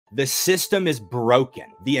The system is broken.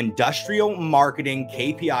 The industrial marketing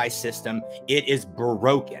KPI system, it is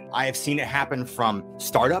broken. I have seen it happen from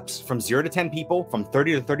startups, from 0 to 10 people, from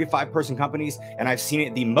 30 to 35 person companies, and I've seen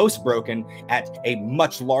it the most broken at a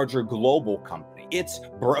much larger global company. It's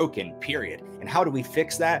broken, period. And how do we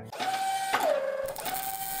fix that?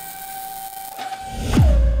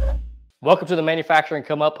 Welcome to the Manufacturing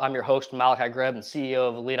Come Up. I'm your host, Malachi Greb, and CEO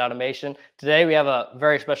of Elite Automation. Today, we have a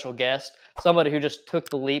very special guest, somebody who just took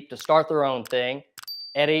the leap to start their own thing,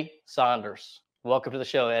 Eddie Saunders. Welcome to the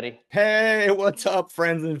show, Eddie. Hey, what's up,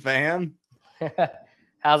 friends and fam?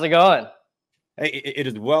 How's it going? Hey, it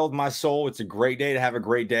is well with my soul. It's a great day to have a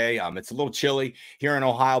great day. It's a little chilly here in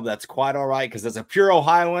Ohio, but that's quite all right because as a pure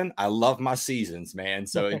Ohioan, I love my seasons, man.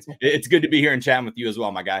 So it's good to be here and chatting with you as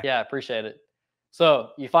well, my guy. Yeah, I appreciate it. So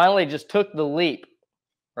you finally just took the leap,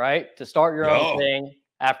 right, to start your own thing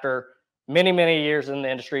after many, many years in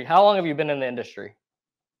the industry. How long have you been in the industry?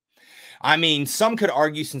 I mean, some could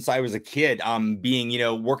argue since I was a kid,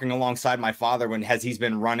 working alongside my father he's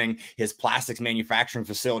been running his plastics manufacturing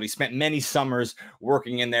facility, spent many summers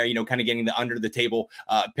working in there, kind of getting the under the table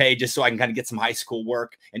pay just so I can kind of get some high school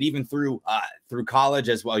work, and even through college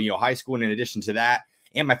as well, high school. And in addition to that,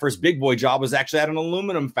 and my first big boy job was actually at an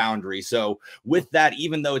aluminum foundry. So with that,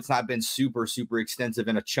 even though it's not been super, super extensive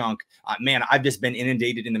in a chunk, man, I've just been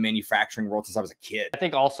inundated in the manufacturing world since I was a kid. I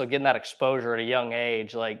think also getting that exposure at a young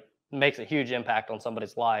age, makes a huge impact on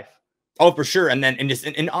somebody's life. Oh, for sure.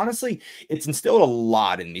 And honestly, it's instilled a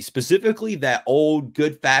lot in me, specifically that old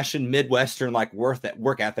good fashioned Midwestern,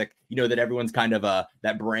 work ethic, that everyone's kind of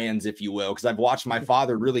that brands, if you will, because I've watched my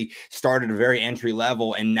father really start at a very entry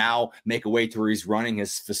level and now make a way to where he's running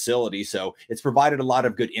his facility. So it's provided a lot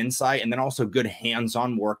of good insight and then also good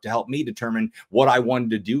hands-on work to help me determine what I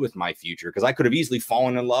wanted to do with my future, because I could have easily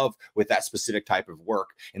fallen in love with that specific type of work.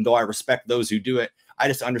 And though I respect those who do it, I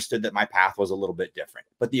just understood that my path was a little bit different,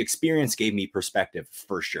 but the experience gave me perspective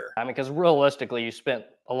for sure. I mean, because realistically, you spent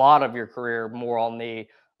a lot of your career more on the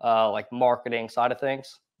marketing side of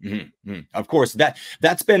things. Of course,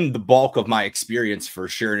 that's been the bulk of my experience for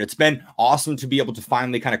sure. And it's been awesome to be able to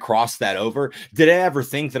finally kind of cross that over. Did I ever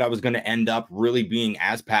think that I was going to end up really being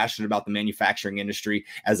as passionate about the manufacturing industry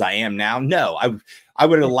as I am now? No, I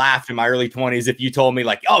would have laughed in my early 20s if you told me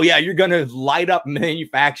like, oh yeah, you're going to light up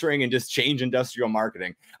manufacturing and just change industrial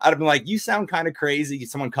marketing. I'd have been like, you sound kind of crazy.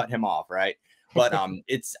 Someone cut him off, right? But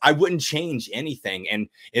I wouldn't change anything. And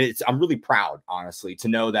I'm really proud, honestly, to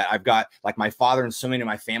know that I've got like my father and so many of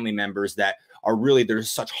my family members that are really, they're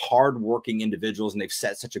such hardworking individuals, and they've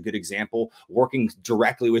set such a good example working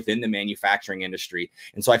directly within the manufacturing industry.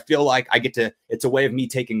 And so I feel like it's a way of me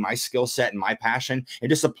taking my skill set and my passion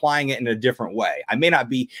and just applying it in a different way. I may not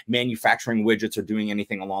be manufacturing widgets or doing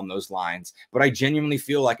anything along those lines, but I genuinely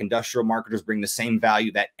feel like industrial marketers bring the same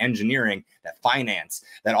value that engineering, that finance,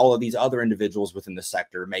 that all of these other individuals within the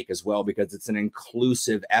sector make as well, because it's an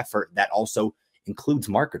inclusive effort that also includes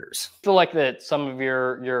marketers. I feel like that some of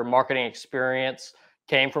your marketing experience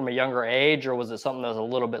came from a younger age, or was it something that was a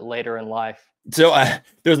little bit later in life? So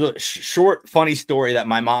there's a short, funny story that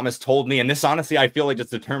my mom has told me, and this honestly, I feel like just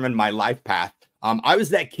determined my life path. I was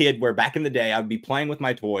that kid where back in the day, I would be playing with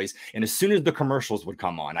my toys, and as soon as the commercials would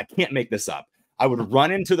come on, I can't make this up, I would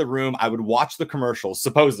run into the room, I would watch the commercials.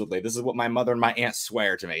 Supposedly, this is what my mother and my aunt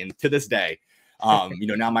swear to me, and to this day, now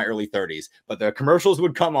in my early 30s, but the commercials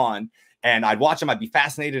would come on, and I'd watch them. I'd be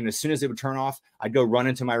fascinated. And as soon as they would turn off, I'd go run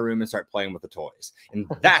into my room and start playing with the toys. And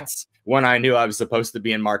that's when I knew I was supposed to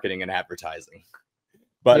be in marketing and advertising.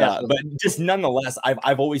 But just nonetheless,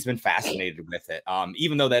 I've always been fascinated with it.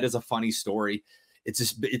 Even though that is a funny story,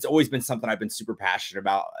 it's always been something I've been super passionate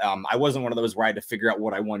about. I wasn't one of those where I had to figure out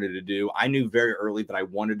what I wanted to do. I knew very early that I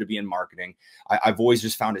wanted to be in marketing. I've always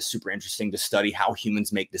just found it super interesting to study how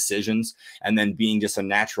humans make decisions. And then being just a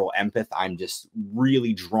natural empath, I'm just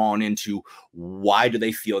really drawn into why do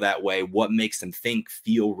they feel that way? What makes them think,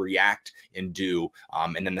 feel, react, and do?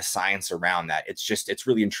 And then the science around that. It's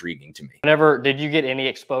really intriguing to me. Did you get any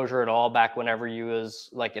exposure at all back whenever you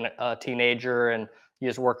was like a teenager and you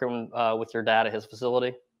was working with your dad at his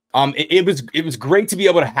facility? It was great to be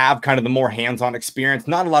able to have kind of the more hands-on experience,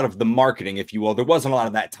 not a lot of the marketing, if you will. There wasn't a lot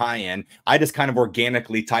of that tie-in. I just kind of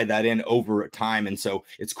organically tied that in over time. And so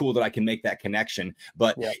it's cool that I can make that connection.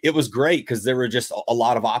 But it was great because there were just a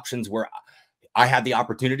lot of options where I had the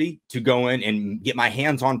opportunity to go in and get my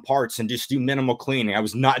hands on parts and just do minimal cleaning. I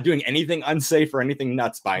was not doing anything unsafe or anything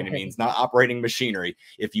nuts by any means, not operating machinery,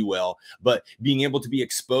 if you will, but being able to be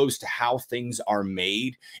exposed to how things are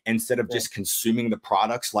made instead of just consuming the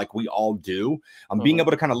products like we all do. Being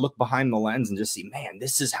able to kind of look behind the lens and just see, man,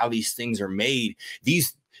 this is how these things are made.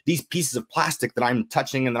 these pieces of plastic that I'm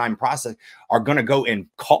touching and that I'm processing are going to go in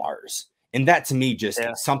cars. And that to me, just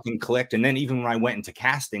something clicked. And then even when I went into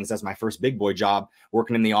castings, that's my first big boy job,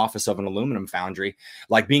 working in the office of an aluminum foundry,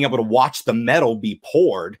 like being able to watch the metal be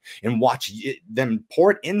poured and watch them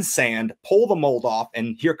pour it in sand, pull the mold off,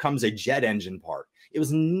 and here comes a jet engine part. It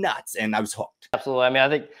was nuts, and I was hooked. Absolutely. I mean, I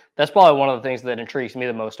think that's probably one of the things that intrigues me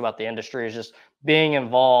the most about the industry is just being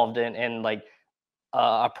involved in like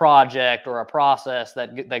a project or a process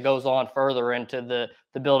that goes on further into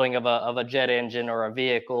the building of a jet engine or a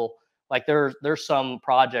vehicle. Like there's some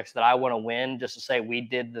projects that I want to win just to say we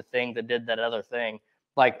did the thing that did that other thing.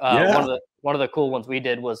 Like one of the cool ones we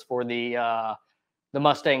did was for the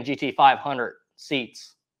Mustang GT 500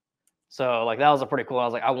 seats. So like that was a pretty cool one. I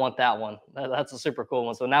was like, I want that one. That's a super cool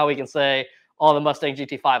one. So now we can say all the Mustang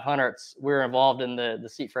GT 500s, we're involved in the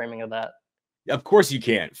seat framing of that. Of course you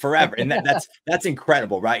can, forever. And that's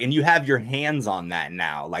incredible, right? And you have your hands on that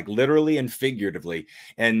now, like literally and figuratively.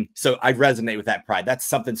 And so I resonate with that pride. That's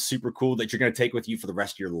something super cool that you're going to take with you for the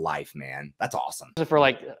rest of your life, man. That's awesome. For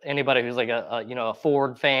like anybody who's like a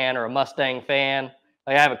Ford fan or a Mustang fan,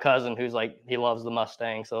 like I have a cousin who's like, he loves the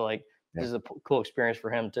Mustang. So like this is a cool experience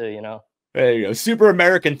for him too, you know? There you go. Super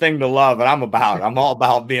American thing to love. And I'm all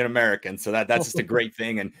about being American. So that's just a great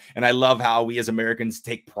thing. And I love how we as Americans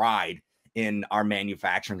take pride in our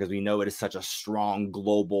manufacturing because we know it is such a strong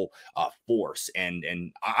global force, and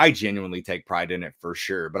I genuinely take pride in it for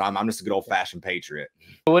sure. But I'm just a good old fashioned patriot.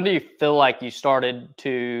 When do you feel like you started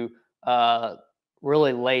to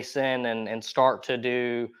really lace in and start to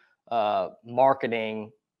do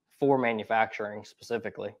marketing for manufacturing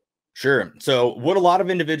specifically? Sure. So what a lot of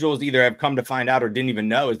individuals either have come to find out or didn't even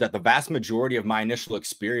know is that the vast majority of my initial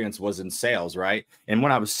experience was in sales, right? And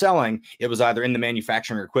when I was selling, it was either in the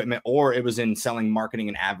manufacturing equipment or it was in selling marketing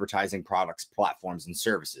and advertising products, platforms, and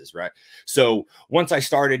services, right? So once I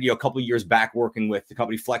started, a couple of years back working with the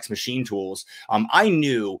company Flex Machine Tools, I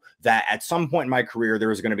knew that at some point in my career, there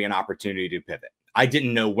was going to be an opportunity to pivot. I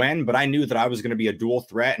didn't know when, but I knew that I was going to be a dual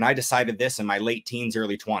threat. And I decided this in my late teens,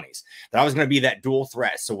 early 20s, that I was going to be that dual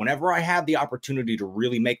threat. So whenever I had the opportunity to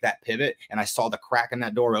really make that pivot and I saw the crack in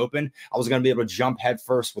that door open, I was going to be able to jump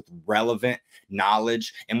headfirst with relevant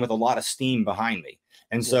knowledge and with a lot of steam behind me.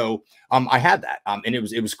 And so I had that. And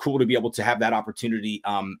it was cool to be able to have that opportunity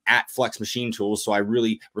at Flex Machine Tools. So I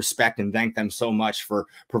really respect and thank them so much for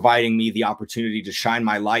providing me the opportunity to shine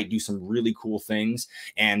my light, do some really cool things.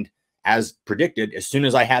 And as predicted, as soon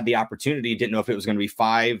as I had the opportunity, didn't know if it was going to be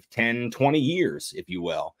 5, 10, 20 years, if you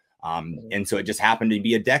will. And so it just happened to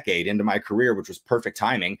be a decade into my career, which was perfect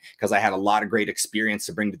timing because I had a lot of great experience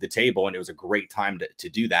to bring to the table. And it was a great time to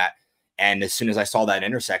do that. And as soon as I saw that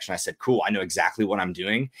intersection, I said, cool, I know exactly what I'm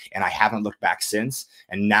doing. And I haven't looked back since.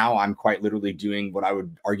 And now I'm quite literally doing what I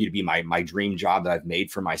would argue to be my dream job that I've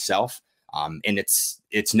made for myself. And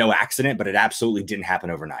it's no accident, but it absolutely didn't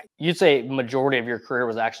happen overnight. You'd say majority of your career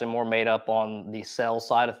was actually more made up on the sales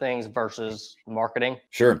side of things versus marketing?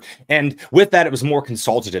 Sure. And with that, it was more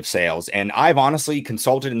consultative sales. And I've honestly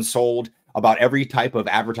consulted and sold about every type of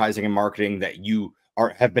advertising and marketing that you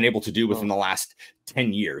have been able to do within the last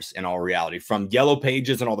 10 years in all reality, from yellow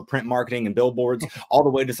pages and all the print marketing and billboards all the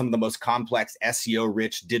way to some of the most complex SEO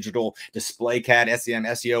rich digital display CAD, SEM,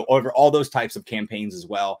 SEO, over all those types of campaigns as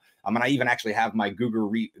well. And I even actually have my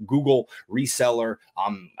Google reseller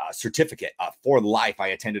certificate for life. I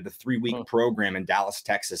attended a 3-week program in Dallas,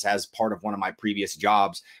 Texas, as part of one of my previous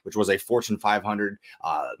jobs, which was a Fortune 500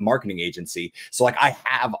 marketing agency. So like I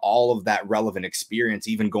have all of that relevant experience,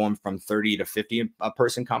 even going from 30 to 50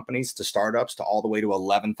 person companies to startups to all the way to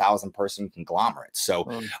 11,000 person conglomerates.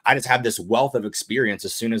 So I just have this wealth of experience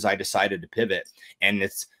as soon as I decided to pivot. And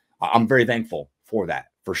I'm very thankful for that,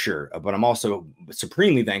 for sure. But I'm also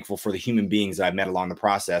supremely thankful for the human beings that I've met along the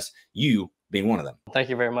process, you being one of them. Thank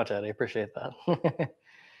you very much, Eddie. Appreciate that.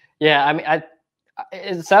 Yeah, I mean,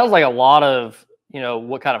 it sounds like a lot of,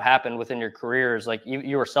 what kind of happened within your careers. Like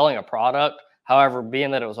you were selling a product. However,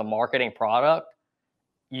 being that it was a marketing product,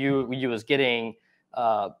 you was getting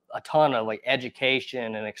a ton of like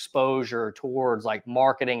education and exposure towards like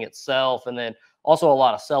marketing itself. And then also a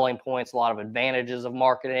lot of selling points, a lot of advantages of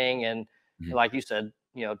marketing. And like you said,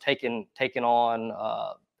 taking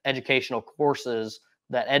on educational courses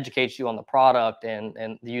that educates you on the product and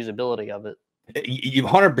the usability of it. You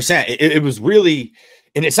 100%. It was really,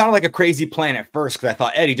 and it sounded like a crazy plan at first because I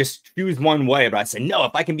thought, Eddie, just choose one way. But I said, no,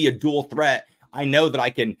 if I can be a dual threat, I know that I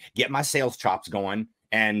can get my sales chops going.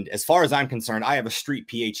 And as far as I'm concerned, I have a street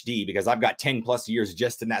PhD because I've got 10 plus years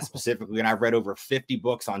just in that specifically. And I've read over 50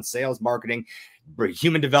 books on sales, marketing,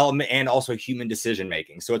 human development, and also human decision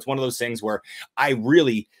making. So it's one of those things where I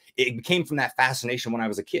really, it came from that fascination when I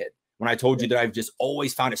was a kid. When I told you that I've just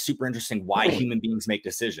always found it super interesting why human beings make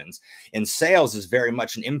decisions. And sales is very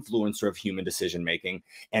much an influencer of human decision making.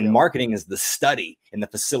 And marketing is the study and the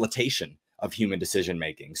facilitation of human decision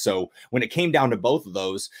making. So when it came down to both of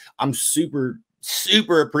those, I'm super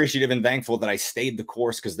appreciative and thankful that I stayed the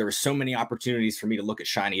course, because there were so many opportunities for me to look at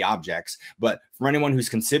shiny objects. But for anyone who's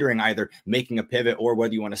considering either making a pivot or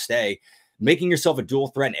whether you want to stay, making yourself a dual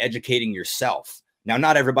threat and educating yourself. Now,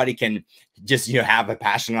 not everybody can just, have a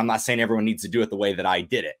passion. I'm not saying everyone needs to do it the way that I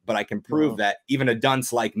did it, but I can prove that even a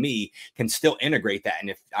dunce like me can still integrate that. And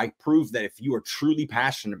if I prove that if you are truly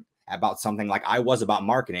passionate about something like I was about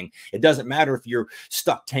marketing, it doesn't matter if you're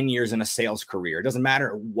stuck 10 years in a sales career. It doesn't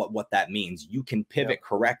matter what that means. You can pivot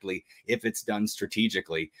correctly if it's done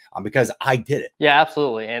strategically, because I did it. Yeah,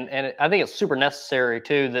 absolutely. And I think it's super necessary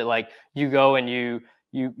too, that like you go and you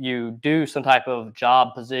do some type of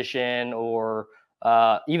job position, or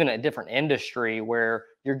even a different industry where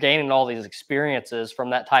you're gaining all these experiences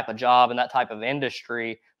from that type of job and that type of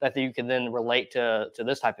industry that you can then relate to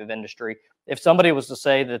this type of industry. If somebody was to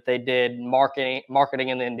say that they did marketing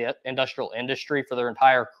in the industrial industry for their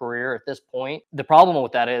entire career at this point, the problem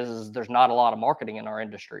with that is there's not a lot of marketing in our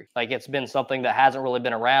industry. Like, it's been something that hasn't really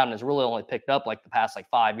been around and has really only picked up like the past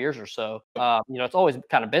 5 years or so. It's always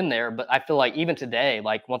kind of been there, but I feel like even today,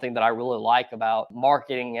 like one thing that I really like about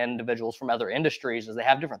marketing individuals from other industries is they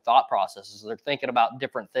have different thought processes. They're thinking about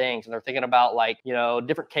different things, and they're thinking about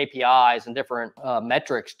different KPIs and different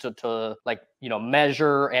metrics to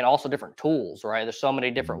measure, and also different tools, right? There's so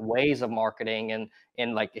many different ways of marketing,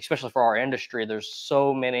 and like, especially for our industry, there's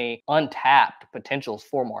so many untapped potentials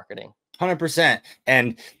for marketing. 100%.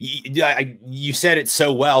 And you said it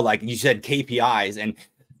so well, like you said KPIs, and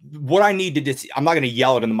what I need to do, I'm not going to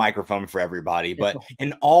yell it in the microphone for everybody, but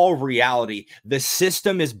in all reality, the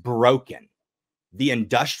system is broken. The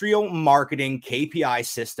industrial marketing KPI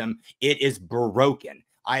system, it is broken.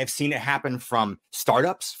 I have seen it happen from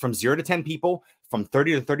startups, from 0 to 10 people, from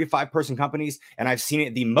 30 to 35 person companies. And I've seen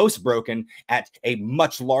it the most broken at a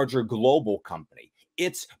much larger global company.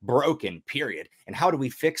 It's broken, period. And how do we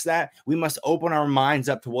fix that? We must open our minds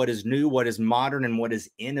up to what is new, what is modern, and what is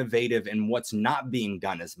innovative, and what's not being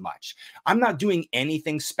done as much. I'm not doing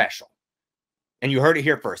anything special. And you heard it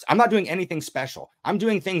here first. I'm not doing anything special. I'm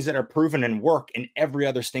doing things that are proven and work in every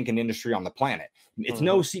other stinking industry on the planet. It's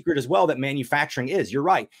no secret as well that manufacturing is, you're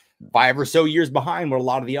right, 5 or so years behind what a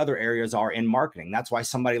lot of the other areas are in marketing. That's why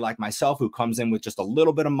somebody like myself, who comes in with just a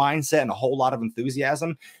little bit of mindset and a whole lot of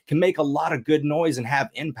enthusiasm, can make a lot of good noise and have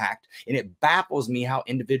impact. And it baffles me how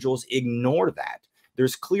individuals ignore that.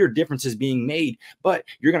 There's clear differences being made, but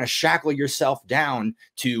you're going to shackle yourself down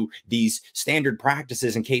to these standard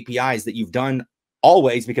practices and KPIs that you've done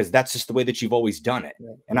always, because that's just the way that you've always done it.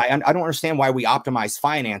 And I don't understand why we optimize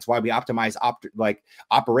finance, why we optimize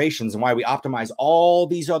operations, and why we optimize all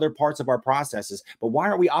these other parts of our processes. But why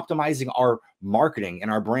aren't we optimizing our marketing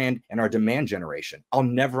and our brand and our demand generation? I'll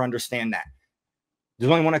never understand that.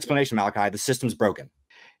 There's only one explanation, Malachi. The system's broken.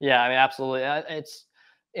 Yeah, I mean, absolutely.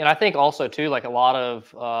 And I think also too, like a lot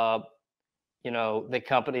of the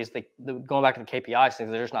companies, going back to the KPIs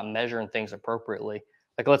things, they're just not measuring things appropriately.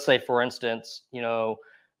 Like, let's say, for instance, for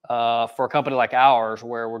a company like ours,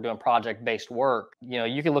 where we're doing project-based work,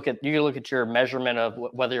 you can look at your measurement of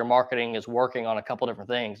whether your marketing is working on a couple different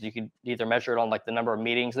things. You could either measure it on like the number of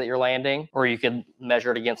meetings that you're landing, or you could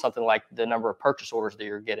measure it against something like the number of purchase orders that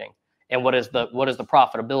you're getting, and what is the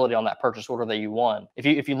profitability on that purchase order that you won.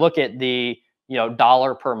 If you look at the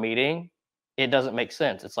dollar per meeting, it doesn't make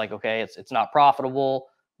sense. It's like, okay, it's not profitable.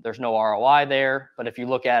 There's no ROI there. But if you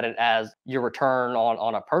look at it as your return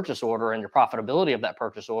on a purchase order and your profitability of that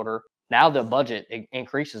purchase order, now the budget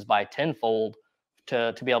increases by tenfold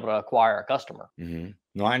to be able to acquire a customer.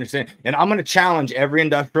 No, I understand. And I'm going to challenge every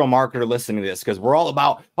industrial marketer listening to this, because we're all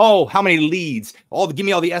about, oh, how many leads, give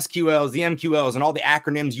me all the SQLs, the MQLs, and all the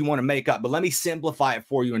acronyms you want to make up. But let me simplify it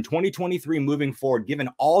for you. In 2023, moving forward, given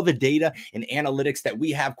all the data and analytics that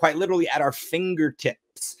we have quite literally at our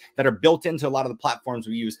fingertips that are built into a lot of the platforms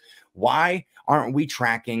we use, why aren't we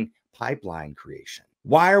tracking pipeline creation?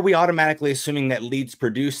 Why are we automatically assuming that leads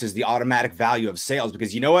produced is the automatic value of sales?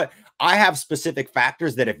 Because you know what? I have specific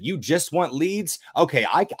factors that if you just want leads, okay,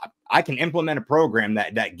 I can implement a program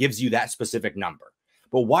that gives you that specific number.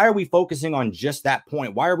 But why are we focusing on just that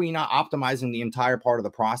point? Why are we not optimizing the entire part of the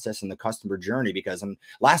process and the customer journey? Because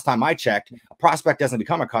last time I checked, a prospect doesn't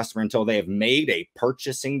become a customer until they have made a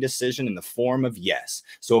purchasing decision in the form of yes.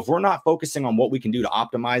 So if we're not focusing on what we can do to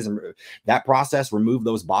optimize that process, remove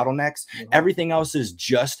those bottlenecks, everything else is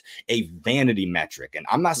just a vanity metric. And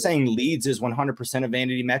I'm not saying leads is 100% a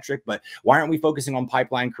vanity metric, but why aren't we focusing on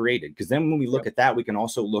pipeline created? Because then when we look at that, we can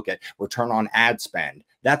also look at return on ad spend.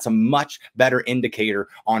 That's a much better indicator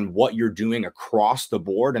on what you're doing across the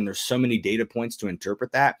board. And there's so many data points to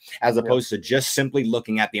interpret that, as opposed to just simply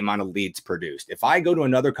looking at the amount of leads produced. If I go to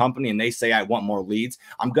another company and they say I want more leads,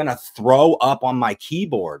 I'm going to throw up on my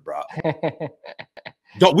keyboard, bro.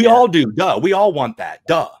 We all do. Duh. We all want that.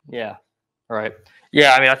 Duh. Yeah. Right.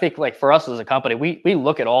 Yeah. I mean, I think like for us as a company, we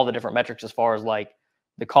look at all the different metrics as far as like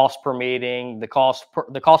the cost per meeting, the cost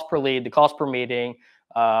per lead, the cost per meeting,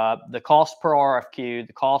 the cost per RFQ,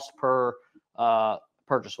 the cost per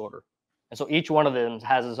purchase order. And so each one of them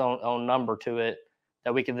has its own number to it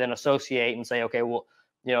that we can then associate and say, okay, well,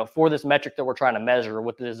 you know, for this metric that we're trying to measure,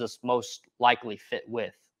 what does this most likely fit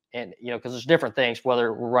with? And, you know, because there's different things,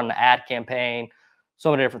 whether we're running an ad campaign,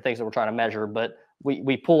 so many different things that we're trying to measure, but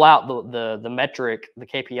we pull out the metric, the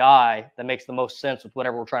KPI that makes the most sense with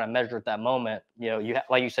whatever we're trying to measure at that moment. You know,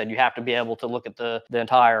 like you said, you have to be able to look at the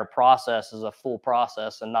entire process as a full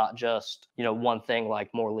process and not just, you know, one thing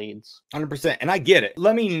like more leads. 100%. And I get it.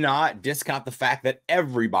 Let me not discount the fact that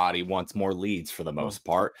everybody wants more leads for the most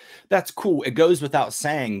part. That's cool. It goes without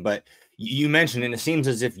saying, but you mentioned, and it seems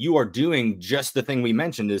as if you are doing just the thing we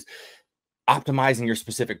mentioned, is optimizing your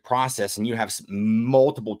specific process, and you have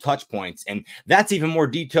multiple touch points. And that's even more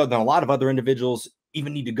detailed than a lot of other individuals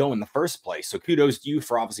even need to go in the first place. So kudos to you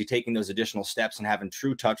for obviously taking those additional steps and having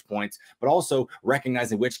true touch points, but also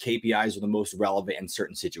recognizing which KPIs are the most relevant in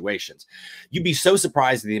certain situations. You'd be so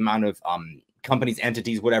surprised at the amount of companies,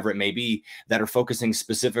 entities, whatever it may be, that are focusing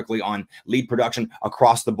specifically on lead production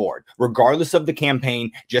across the board, regardless of the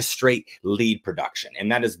campaign, just straight lead production.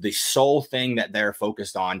 And that is the sole thing that they're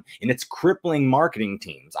focused on. And it's crippling marketing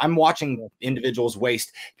teams. I'm watching individuals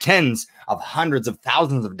waste tens of hundreds of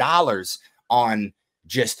thousands of dollars on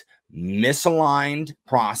just misaligned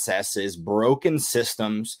processes, broken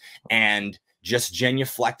systems, and just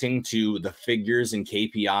genuflecting to the figures and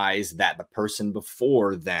KPIs that the person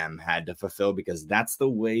before them had to fulfill, because that's the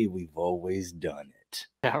way we've always done it.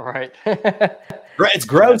 Yeah, right. It's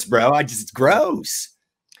gross, bro. It's gross.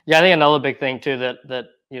 Yeah, I think another big thing too that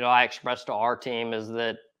you know I expressed to our team is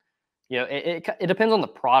that, you know, it depends on the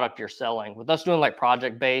product you're selling. With us doing like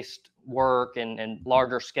project-based work and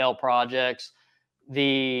larger scale projects,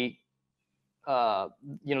 the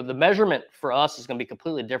you know, the measurement for us is going to be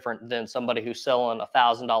completely different than somebody who's selling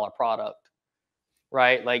 $1,000 product,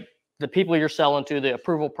 right? Like the people you're selling to, the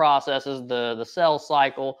approval processes, the sales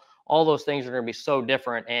cycle, all those things are going to be so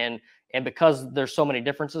different. And because there's so many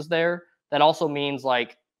differences there, that also means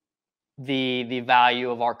like the value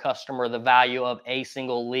of our customer, the value of a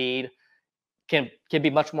single lead can be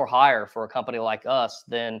much more higher for a company like us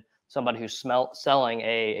than somebody who's selling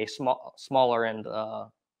a smaller end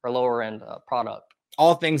or lower end product.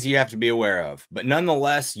 All things you have to be aware of, but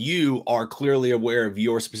nonetheless, you are clearly aware of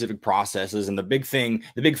your specific processes. And the big thing,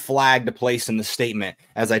 the big flag to place in the statement,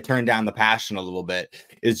 as I turn down the passion a little bit,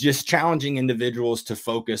 is just challenging individuals to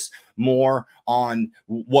focus more on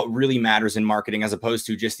what really matters in marketing, as opposed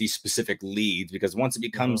to just these specific leads. Because once it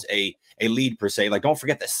becomes a lead per se, like, don't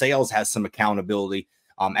forget that sales has some accountability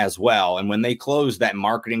as well. And when they close that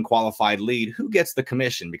marketing qualified lead, who gets the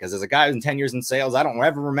commission? Because as a guy who's 10 years in sales, I don't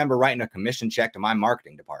ever remember writing a commission check to my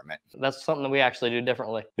marketing department. That's something that we actually do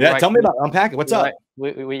differently. Yeah, tell me about it. Unpack it. What's up?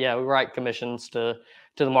 We write commissions to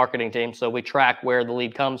the marketing team. So we track where the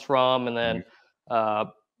lead comes from, and then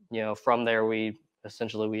you know, from there we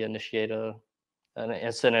initiate an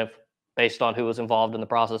incentive based on who was involved in the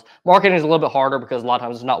process. Marketing is a little bit harder because a lot of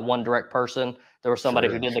times it's not one direct person. There was somebody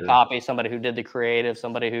who did the copy, somebody who did the creative,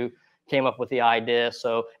 somebody who came up with the idea.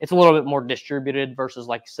 So it's a little bit more distributed versus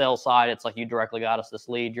like sales side. It's like, you directly got us this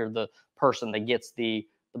lead. You're the person that gets the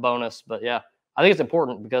bonus. But yeah, I think it's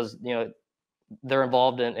important because, you know, they're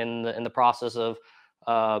involved in the process of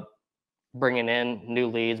bringing in new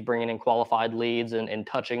leads, bringing in qualified leads, and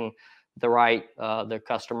touching the right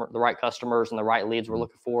customers and the right leads we're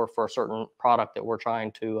looking for a certain product that we're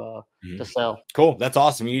trying to sell. Cool. That's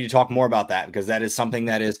awesome. You need to talk more about that, because that is something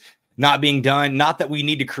that is not being done. Not that we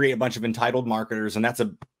need to create a bunch of entitled marketers, and that's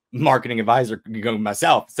a marketing advisor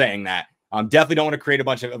myself saying that. Definitely don't want to create a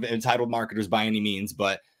bunch of entitled marketers by any means,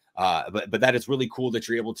 but But that is really cool that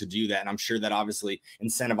you're able to do that. And I'm sure that obviously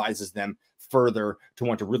incentivizes them further to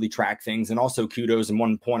want to really track things. And also kudos. And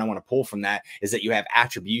one point I want to pull from that is that you have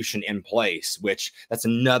attribution in place, which that's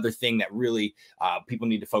another thing that really people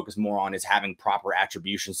need to focus more on, is having proper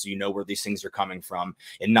attribution, so you know where these things are coming from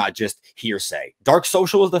and not just hearsay. Dark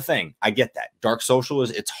social is the thing. I get that. Dark social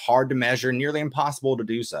is, it's hard to measure, nearly impossible to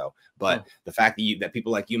do so. But the fact that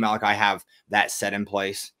people like you, Malachi, have that set in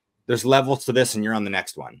place, there's levels to this, and you're on the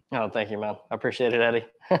next one. Oh, thank you, man. I appreciate it, Eddie.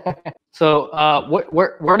 So,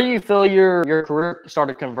 where do you feel your career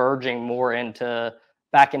started converging more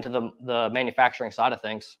back into the manufacturing side of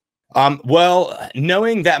things? Well,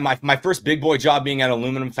 knowing that my first big boy job being at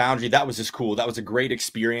aluminum foundry, that was just cool. That was a great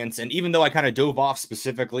experience. And even though I kind of dove off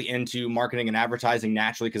specifically into marketing and advertising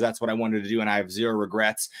naturally, because that's what I wanted to do, and I have zero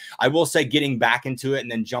regrets, I will say getting back into it and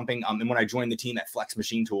then jumping, and when I joined the team at Flex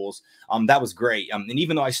Machine Tools, that was great. And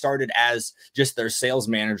even though I started as just their sales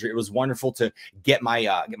manager, it was wonderful to get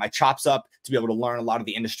my chops up, to be able to learn a lot of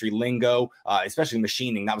the industry lingo, especially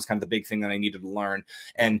machining. That was kind of the big thing that I needed to learn.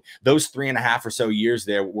 And those 3.5 or so years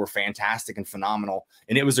there were fantastic and phenomenal.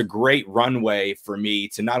 And it was a great runway for me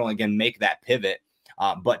to not only, again, make that pivot,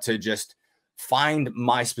 but to just find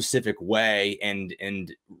my specific way and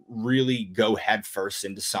really go headfirst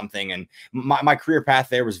into something. And my career path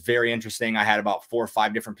there was very interesting. I had about 4 or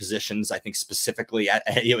 5 different positions, I think, specifically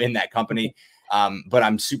in that company. But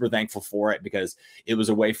I'm super thankful for it, because it was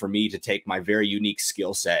a way for me to take my very unique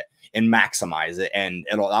skill set and maximize it. And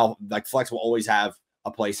like Flex will always have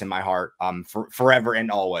a place in my heart, for forever and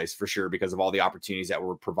always, for sure, because of all the opportunities that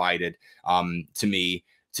were provided to me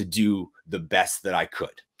to do the best that I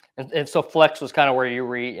could. And so Flex was kind of where you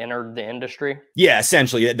re-entered the industry? Yeah,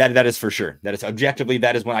 essentially. That is for sure. That is objectively,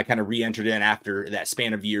 that is when I kind of re-entered in after that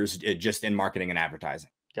span of years just in marketing and advertising.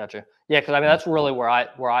 Gotcha. Yeah, because I mean that's really where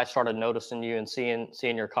I started noticing you and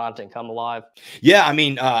seeing your content come alive. Yeah, I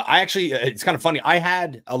mean, I actually, it's kind of funny. I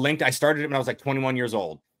had a link. I started it when I was like 21 years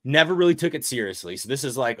old. Never really took it seriously. So this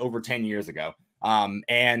is like over 10 years ago.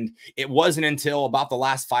 And it wasn't until about the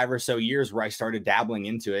last 5 or so years where I started dabbling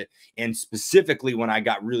into it. And specifically when I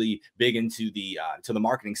got really big into the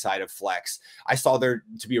marketing side of Flex, I saw there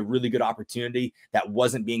to be a really good opportunity that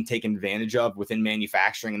wasn't being taken advantage of within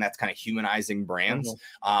manufacturing. And that's kind of humanizing brands.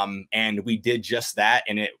 And we did just that.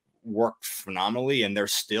 And it worked phenomenally. And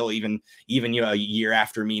there's still, even a year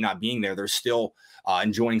after me not being there, there's still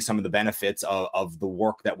enjoying some of the benefits of the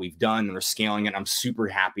work that we've done, and we're scaling it. I'm super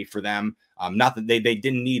happy for them. Not that they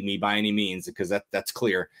didn't need me by any means, because that's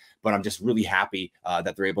clear, but I'm just really happy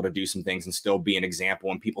that they're able to do some things and still be an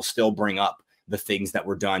example, and people still bring up the things that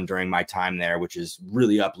were done during my time there, which is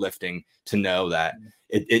really uplifting to know that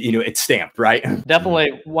it's stamped, right?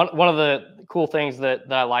 Definitely. One of the cool things that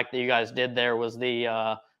I like that you guys did there was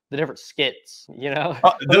the different skits,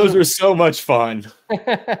 those were so much fun.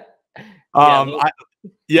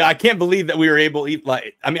 I can't believe that we were able to,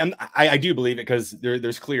 like, I mean, I do believe it, because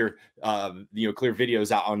there's clear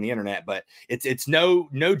videos out on the internet, but it's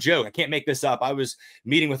no joke. I can't make this up. I was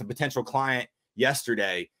meeting with a potential client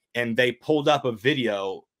yesterday, and they pulled up a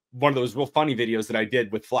video, one of those real funny videos that I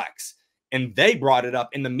did with Flex, and they brought it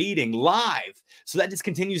up in the meeting live. So that just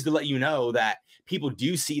continues to let you know that people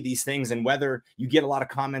do see these things, and whether you get a lot of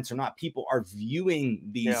comments or not, people are viewing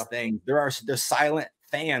these things. There's silent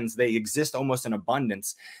fans. They exist almost in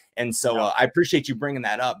abundance. And so I appreciate you bringing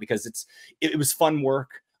that up, because it was fun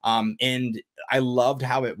work. And I loved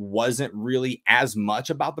how it wasn't really as much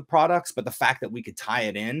about the products, but the fact that we could tie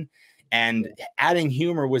it in, and adding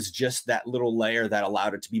humor was just that little layer that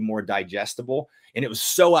allowed it to be more digestible. And it was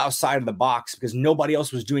so outside of the box, because nobody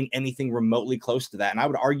else was doing anything remotely close to that. And I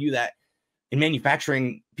would argue that in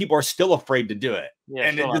manufacturing, people are still afraid to do it. Yeah,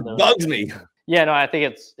 and it just bugs me. Yeah, no, I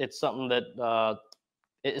think it's something that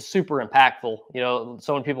it's super impactful.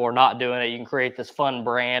 So when people are not doing it, you can create this fun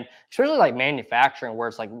brand. It's really like manufacturing, where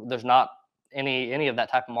it's like there's not any of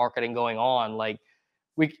that type of marketing going on. Like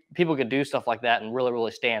people could do stuff like that and really,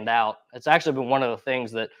 really stand out. It's actually been one of the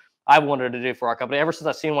things that I wanted to do for our company ever since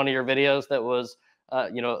I've seen one of your videos that was,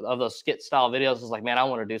 of those skit style videos. I was like, man, I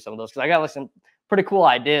want to do some of those, because I got like some pretty cool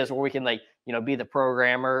ideas where we can be the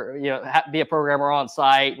programmer, be a programmer on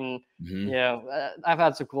site. And, I've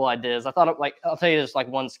had some cool ideas. I thought I'll tell you just like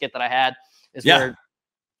one skit that I had is where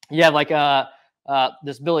you have like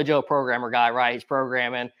this Billy Joe programmer guy, right? He's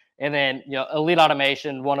programming. And then, Elite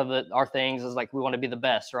Automation, one of our things is like, we want to be the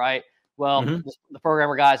best, right? Well, the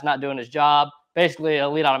programmer guy is not doing his job. Basically, an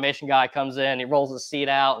Elite Automation guy comes in, he rolls his seat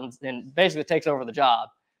out and basically takes over the job.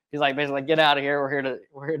 He's like, basically, get out of here.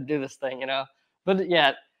 We're here to do this thing, But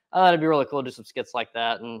yeah, I thought it'd be really cool to do some skits like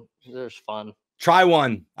that, and there's fun. Try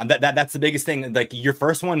one. That's the biggest thing. Like your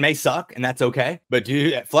first one may suck and that's okay. But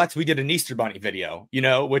dude, at Flex, we did an Easter Bunny video, you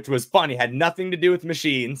know, which was funny, had nothing to do with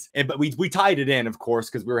machines. But we tied it in, of course,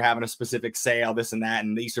 because we were having a specific sale, this and that.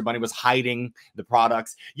 And the Easter Bunny was hiding the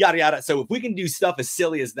products, yada, yada. So if we can do stuff as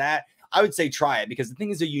silly as that, I would say try it, because the thing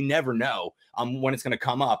is that you never know when it's going to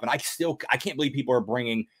come up. And I can't believe people are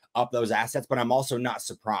bringing up those assets, but I'm also not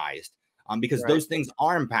surprised because those things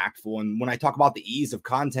are impactful. And when I talk about the ease of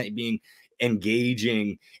content being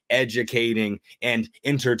engaging, educating, and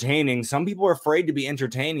entertaining, some people are afraid to be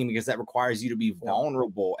entertaining because that requires you to be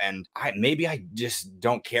vulnerable. And maybe I just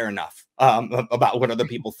don't care enough about what other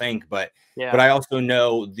people think, but I also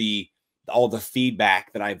know all the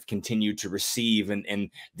feedback that I've continued to receive and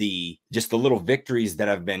the little victories that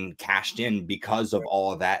have been cashed in because of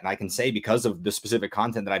all of that. And I can say, because of the specific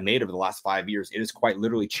content that I've made over the last 5 years, it has quite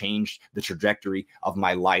literally changed the trajectory of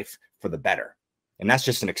my life for the better. And that's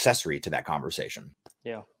just an accessory to that conversation.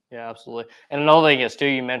 Yeah, absolutely. And another thing is too,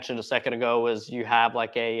 you mentioned a second ago, is you have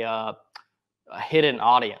like a hidden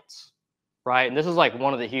audience, right? And this is like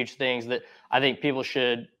one of the huge things that I think people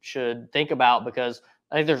should think about, because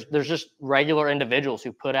I think there's just regular individuals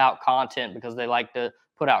who put out content because they like to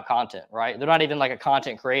put out content, right? They're not even like a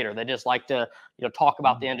content creator. They just like to, talk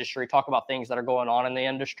about the industry, talk about things that are going on in the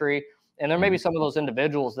industry. And there may be some of those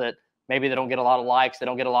individuals that maybe they don't get a lot of likes, they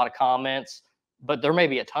don't get a lot of comments, but there may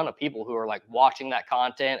be a ton of people who are like watching that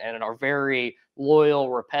content and are very loyal,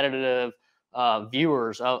 repetitive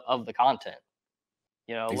viewers of the content.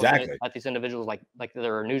 Exactly. At these individuals like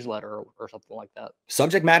their newsletter or something like that.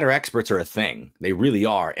 Subject matter experts are a thing. They really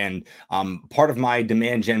are. And part of my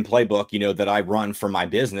demand gen playbook, that I run for my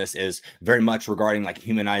business is very much regarding like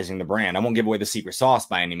humanizing the brand. I won't give away the secret sauce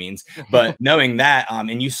by any means, but knowing that,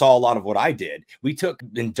 and you saw a lot of what I did, we took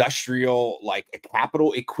industrial, like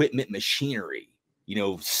capital equipment machinery,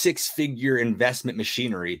 6-figure investment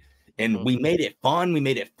machinery, and we made it fun, we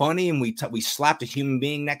made it funny, and we slapped a human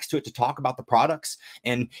being next to it to talk about the products,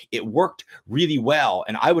 and it worked really well.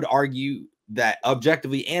 And I would argue that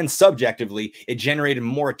objectively and subjectively, it generated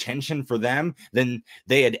more attention for them than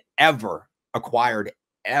they had ever acquired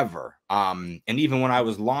ever. And even when I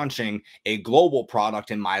was launching a global product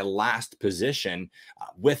in my last position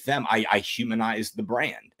with them, I humanized the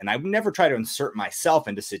brand. And I would never try to insert myself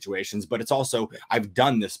into situations, but it's also, I've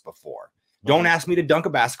done this before. Don't ask me to dunk a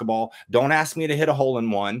basketball. Don't ask me to hit a hole in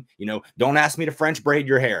one. Don't ask me to French braid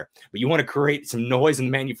your hair. But you want to create some noise in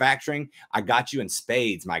manufacturing? I got you in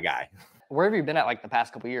spades, my guy. Where have you been at like the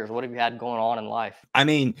past couple of years? What have you had going on in life? I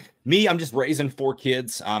mean, me, I'm just raising 4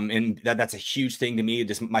 kids. And that's a huge thing to me.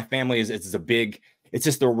 Just my family is a big, it's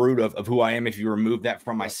just the root of who I am. If you remove that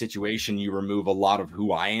from my situation, you remove a lot of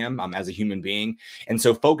who I am as a human being. And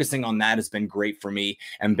so focusing on that has been great for me,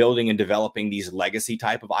 and building and developing these legacy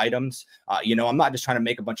type of items. I'm not just trying to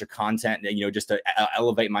make a bunch of content, just to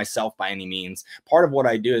elevate myself by any means. Part of what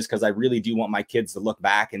I do is because I really do want my kids to look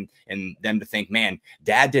back and them to think, man,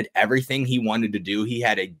 dad did everything he wanted to do. He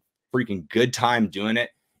had a freaking good time doing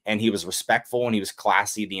it. And he was respectful and he was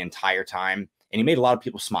classy the entire time. And he made a lot of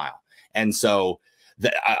people smile. And so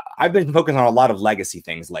I've been focusing on a lot of legacy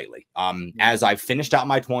things lately. As I've finished out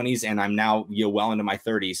my 20s and I'm now well into my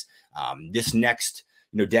 30s, this next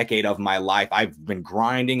decade of my life, I've been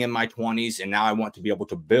grinding in my 20s, and now I want to be able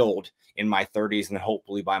to build in my 30s and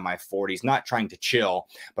hopefully by my 40s, not trying to chill,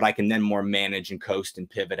 but I can then more manage and coast and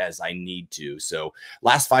pivot as I need to. So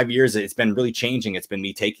last 5 years, it's been really changing. It's been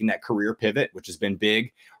me taking that career pivot, which has been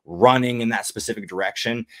big, running in that specific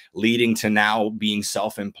direction, leading to now being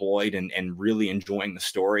self-employed and really enjoying the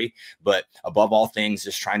story. But above all things,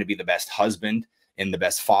 just trying to be the best husband and the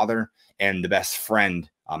best father and the best friend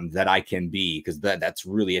that I can be, because that's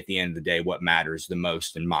really at the end of the day what matters the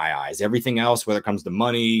most in my eyes. Everything else, whether it comes to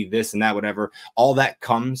money, this and that, whatever, all that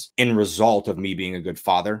comes in result of me being a good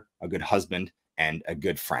father, a good husband, and a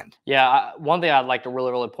good friend. Yeah, one thing I'd like to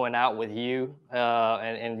really point out with you,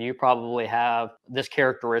 and you probably have this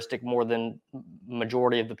characteristic more than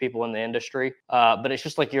majority of the people in the industry, but it's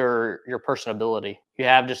just like your personability. You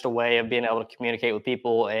have just a way of being able to communicate with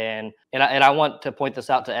people, and I want to point this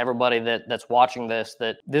out to everybody that's watching this,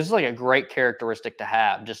 that this is like a great characteristic to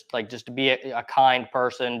have, just to be a kind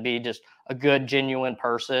person, be just a good, genuine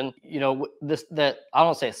person. That I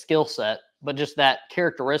don't say a skill set, but just that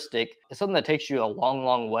characteristic is something that takes you a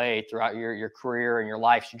long way throughout your career and your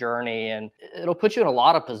life's journey. And it'll put you in a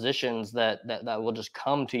lot of positions that will just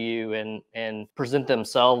come to you and present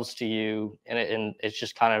themselves to you. And it's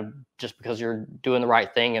just kind of just because you're doing the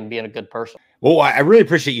right thing and being a good person. Well, I really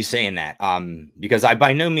appreciate you saying that, because I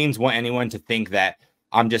by no means want anyone to think that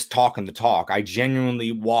I'm just talking the talk. I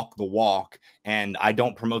genuinely walk the walk, and I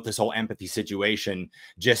don't promote this whole empathy situation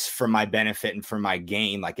just for my benefit and for my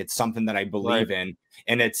gain. Like, it's something that I believe in,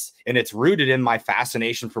 and it's rooted in my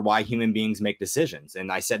fascination for why human beings make decisions.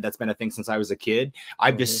 And I said that's been a thing since I was a kid.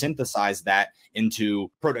 I've just synthesized that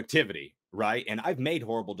into productivity, right? And I've made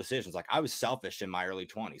horrible decisions. Like, I was selfish in my early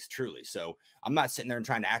 20s, truly. So I'm not sitting there and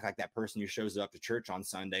trying to act like that person who shows up to church on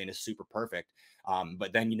Sunday and is super perfect.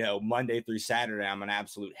 But then, Monday through Saturday, I'm an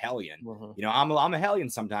absolute hellion. I'm a hellion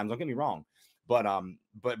sometimes, don't get me wrong. But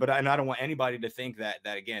and I don't want anybody to think that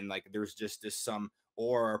again, like, there's just some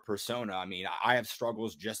aura or persona. I mean, I have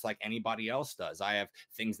struggles just like anybody else does. I have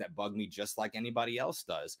things that bug me just like anybody else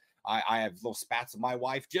does. I have little spats of my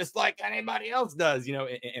wife just like anybody else does,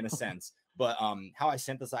 in a sense. But how I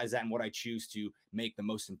synthesize that and what I choose to make the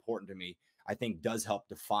most important to me, I think does help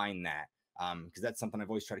define that. Because that's something I've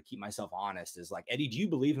always tried to keep myself honest, is like, Eddie, do you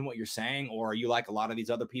believe in what you're saying? Or are you like a lot of these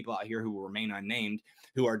other people out here who will remain unnamed,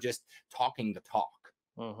 who are just talking the talk?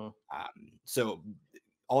 So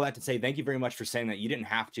all that to say, thank you very much for saying that. You didn't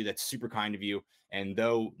have to. That's super kind of you. And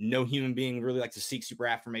though no human being really likes to seek super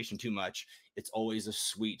affirmation too much, it's always a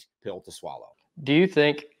sweet pill to swallow. Do you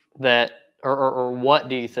think that, or what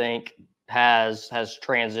do you think has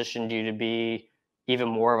transitioned you to be even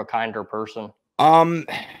more of a kinder person?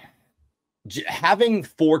 Having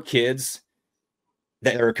 4 kids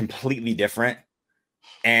that are completely different,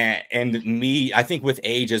 and me, I think with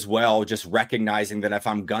age as well, just recognizing that if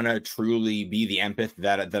I'm gonna truly be the empath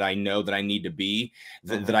that I know that I need to be,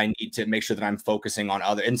 that I need to make sure that I'm focusing on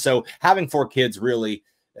other. And so having 4 kids, really,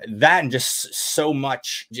 that, and just so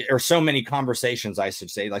much, or so many conversations, I should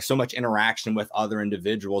say, like so much interaction with other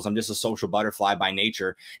individuals. I'm just a social butterfly by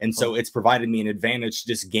nature. And so it's provided me an advantage to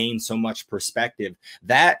just gain so much perspective.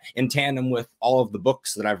 That, in tandem with all of the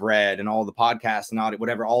books that I've read and all the podcasts and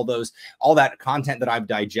whatever, all that content that I've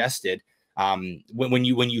digested, when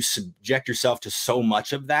you subject yourself to so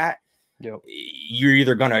much of that, you're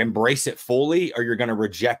either going to embrace it fully or you're going to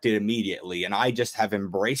reject it immediately. And I just have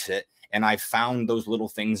embraced it. And I found those little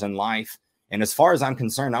things in life. And as far as I'm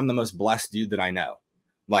concerned, I'm the most blessed dude that I know.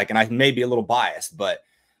 Like, and I may be a little biased, but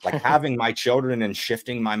like having my children and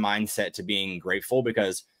shifting my mindset to being grateful,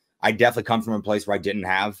 because I definitely come from a place where I didn't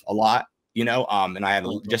have a lot, and I had,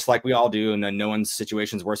 just like we all do, and then no one's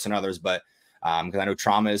situation is worse than others, but because I know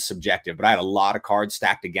trauma is subjective, but I had a lot of cards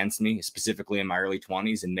stacked against me, specifically in my early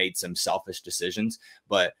 20s, and made some selfish decisions.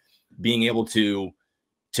 But being able to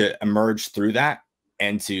emerge through that,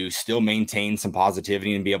 and to still maintain some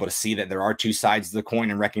positivity and be able to see that there are 2 sides of the coin,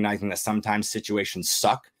 and recognizing that sometimes situations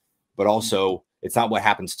suck, but also it's not what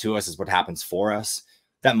happens to us, it's what happens for us.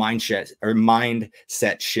 That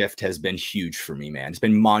mindset shift has been huge for me, man. It's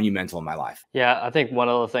been monumental in my life. Yeah, I think one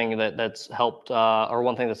other thing that's helped, or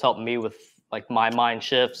one thing that's helped me with like my mind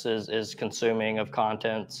shifts is consuming of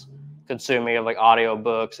contents, consuming of like audio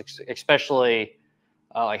books, especially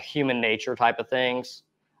like human nature type of things.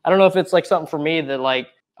 I don't know if it's like something for me that, like,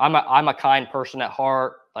 I'm a kind person at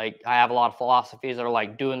heart. Like, I have a lot of philosophies that are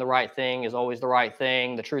like, doing the right thing is always the right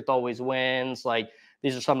thing. The truth always wins. Like,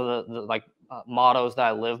 these are some of the mottos that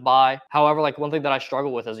I live by. However, like, one thing that I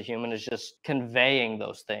struggle with as a human is just conveying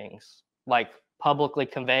those things, like publicly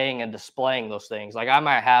conveying and displaying those things. Like, I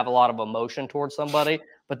might have a lot of emotion towards somebody,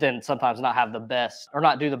 but then sometimes not have the best, or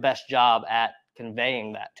not do the best job at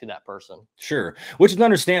conveying that to that person. Sure. Which is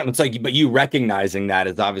understandable. It's like, but you recognizing that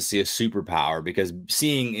is obviously a superpower, because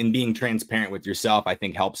seeing and being transparent with yourself, I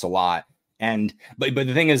think, helps a lot. And but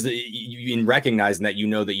the thing is that in recognizing that,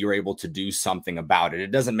 that you're able to do something about it, it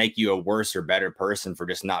doesn't make you a worse or better person for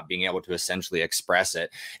just not being able to essentially express it.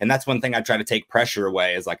 And that's one thing I try to take pressure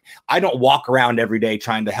away, is like, I don't walk around every day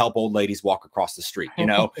trying to help old ladies walk across the street,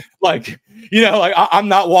 like, I'm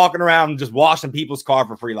not walking around just washing people's car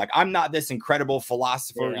for free. Like, I'm not this incredible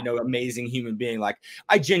philosopher, amazing human being. Like,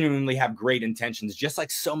 I genuinely have great intentions, just like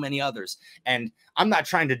so many others. And I'm not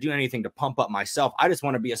trying to do anything to pump up myself. I just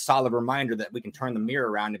want to be a solid reminder that we can turn the mirror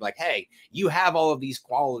around and be like, hey, you have all of these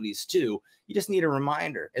qualities too. You just need a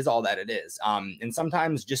reminder, is all that it is. And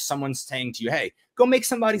sometimes just someone saying to you, hey, go make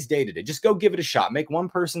somebody's day today. Just go give it a shot. Make one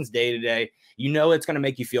person's day today. It's going to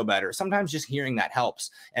make you feel better. Sometimes just hearing that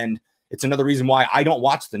helps. And it's another reason why I don't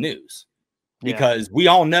watch the news, because we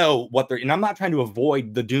all know what they're, and I'm not trying to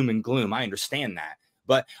avoid the doom and gloom. I understand that.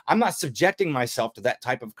 But I'm not subjecting myself to that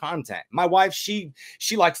type of content. My wife, she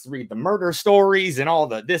likes to read the murder stories and all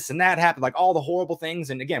the this and that happened, like all the horrible things.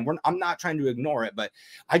 And again, I'm not trying to ignore it, but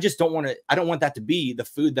I just don't want that to be the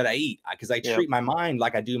food that I eat, because I treat my mind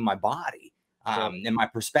like I do my body. Yep. And my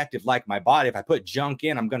perspective, like my body, if I put junk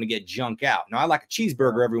in, I'm going to get junk out. Now, I like a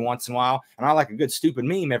cheeseburger every once in a while, and I like a good stupid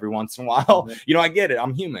meme every once in a while. You know, I get it.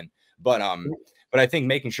 I'm human. But I think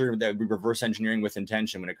making sure that we reverse engineering with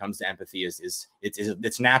intention when it comes to empathy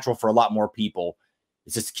it's natural for a lot more people.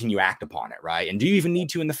 It's just, can you act upon it, right? And do you even need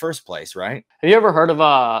to in the first place, right? Have you ever heard of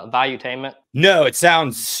valuetainment? No, it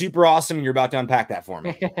sounds super awesome. You're about to unpack that for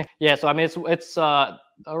me. Yeah, so I mean, it's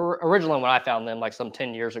originally when I found them, like some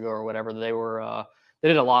 10 years ago or whatever, they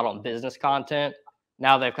did a lot on business content.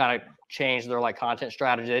 Now they've kind of changed their like content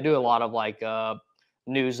strategy. They do a lot of like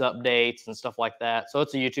news updates and stuff like that. So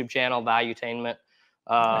it's a YouTube channel, Valuetainment.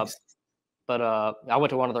 Nice. But I went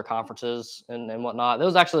to one of their conferences and whatnot. It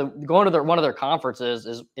was actually going to one of their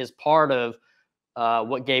conferences is part of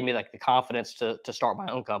what gave me like the confidence to start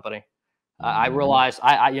my own company. I realized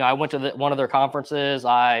I went to one of their conferences.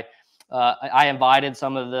 I invited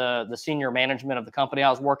some of the senior management of the company I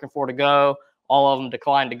was working for to go. All of them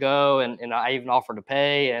declined to go, and I even offered to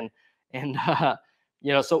pay. And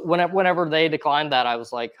so whenever they declined that, I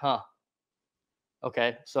was like, huh.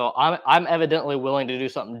 Okay, so I'm evidently willing to do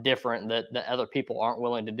something different that other people aren't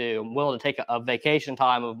willing to do. I'm willing to take a vacation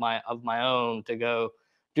time of my own to go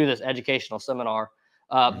do this educational seminar.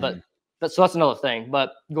 But so that's another thing.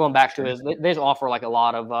 But going back to is they just offer like a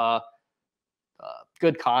lot of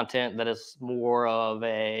good content that is more of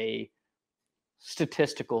a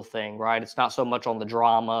statistical thing, right? It's not so much on the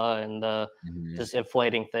drama and the just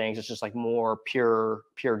inflating things. It's just like more pure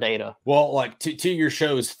data. Well, like to your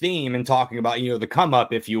show's theme and talking about, the come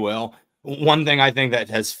up, if you will, one thing I think that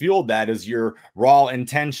has fueled that is your raw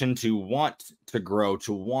intention to want to grow,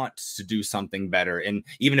 to want to do something better. And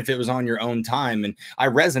even if it was on your own time, and I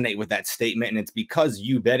resonate with that statement, and it's because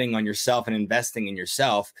you betting on yourself and investing in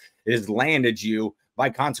yourself, it has landed you by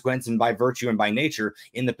consequence and by virtue and by nature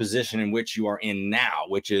in the position in which you are in now,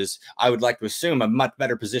 which is, I would like to assume, a much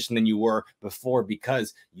better position than you were before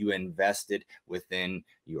because you invested within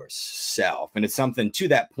yourself. And it's something to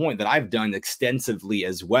that point that I've done extensively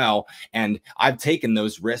as well. And I've taken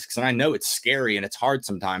those risks, and I know it's scary and it's hard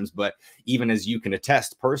sometimes, but even as you can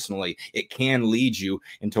attest personally, it can lead you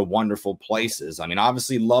into wonderful places. I mean,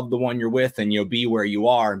 obviously love the one you're with and you'll be where you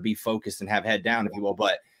are and be focused and have head down, if you will.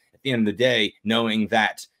 But at the end of the day, knowing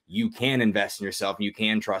that you can invest in yourself, you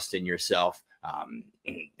can trust in yourself,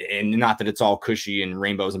 and not that it's all cushy and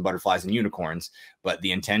rainbows and butterflies and unicorns, but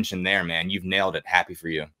the intention there, man, you've nailed it. Happy for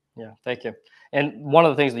you. Yeah, thank you. And one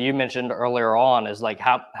of the things that you mentioned earlier on is like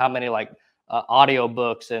how many like audio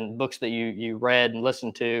books and books that you read and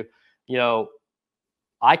listened to.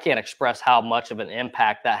 I can't express how much of an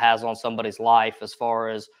impact that has on somebody's life as far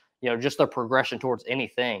as just their progression towards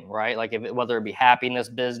anything, right? Like whether it be happiness,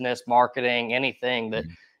 business, marketing, anything that,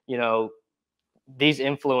 these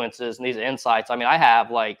influences and these insights. I mean, I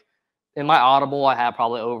have like in my Audible, I have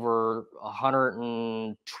probably over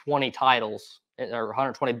 120 titles or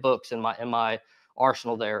 120 books in my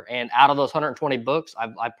arsenal there. And out of those 120 books,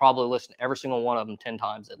 I've probably listened to every single one of them 10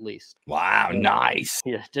 times at least. Wow. Nice.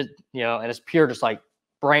 Yeah. Just, and it's pure, just like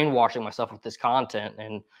brainwashing myself with this content.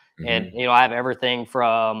 And I have everything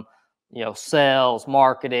from, sales,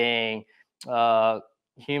 marketing,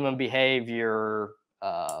 human behavior,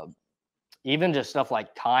 even just stuff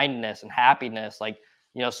like kindness and happiness, like,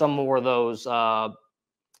 some more of those,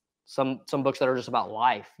 some books that are just about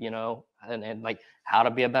life, and like how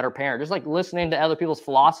to be a better parent, just like listening to other people's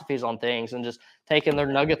philosophies on things and just taking their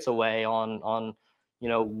nuggets away on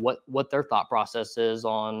what their thought process is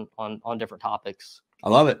on different topics. I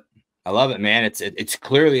love it. I love it, man. It's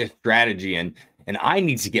clearly a strategy, and I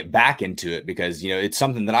need to get back into it because it's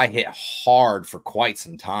something that I hit hard for quite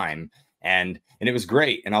some time, and it was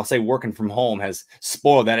great. And I'll say working from home has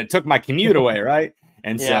spoiled that. It took my commute away, right?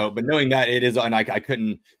 And so, but knowing that it is, and I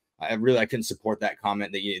couldn't support that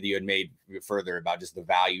comment that you had made further about just the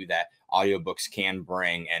value that audiobooks can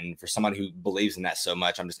bring. And for someone who believes in that so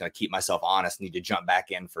much, I'm just going to keep myself honest, need to jump back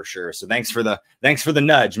in for sure. So thanks for the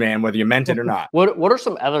nudge, man, whether you meant it or not. What are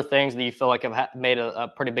some other things that you feel like have made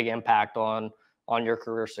a pretty big impact on your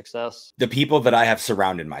career success? The people that I have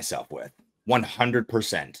surrounded myself with,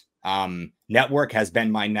 100%. Network has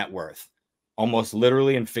been my net worth, almost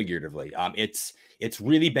literally and figuratively. It's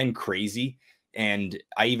really been crazy. And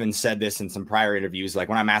I even said this in some prior interviews, like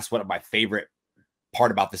when I'm asked what my favorite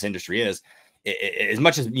part about this industry is, as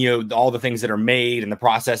much as, all the things that are made and the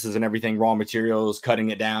processes and everything, raw materials,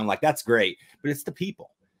 cutting it down, like that's great, but it's the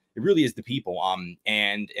people. It really is the people.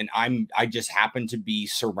 And I just happen to be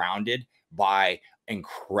surrounded by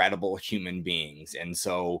incredible human beings. And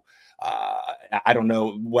so, I don't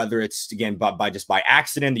know whether it's, again, just by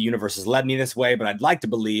accident, the universe has led me this way, but I'd like to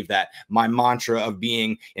believe that my mantra of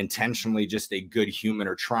being intentionally just a good human,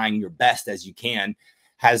 or trying your best as you can,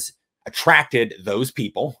 has attracted those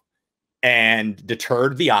people and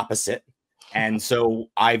deterred the opposite. And so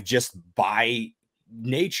I've just by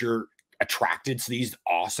nature attracted to these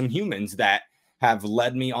awesome humans that have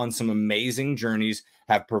led me on some amazing journeys,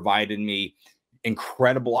 have provided me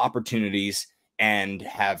incredible opportunities, and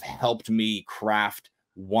have helped me craft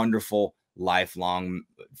wonderful lifelong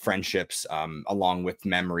friendships, along with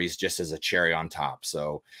memories, just as a cherry on top.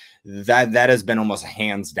 So that has been almost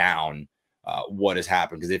hands down what has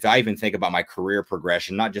happened. Because if I even think about my career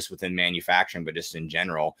progression, not just within manufacturing, but just in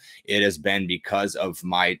general, it has been because of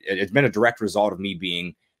it's been a direct result of me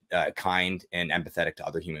being kind and empathetic to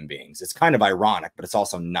other human beings. It's kind of ironic, but it's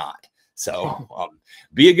also not. So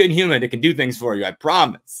be a good human. It can do things for you. I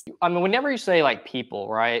promise. I mean, whenever you say like people,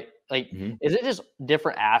 right? Like, is it just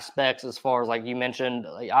different aspects as far as, like you mentioned,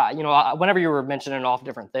 like, whenever you were mentioning off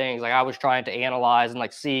different things, like I was trying to analyze and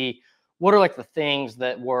like see what are like the things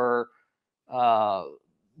that were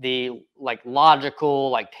the like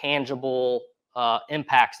logical, like tangible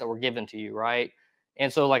impacts that were given to you, right?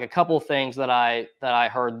 And so like a couple of things that I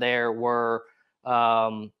heard there were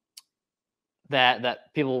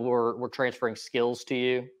that people were transferring skills to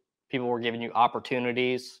you, people were giving you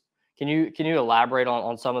opportunities. Can you elaborate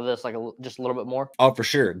on some of this, like just a little bit more? Oh, for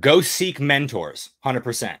sure. Go seek mentors,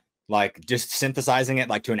 100%. Like, just synthesizing it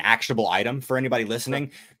like to an actionable item for anybody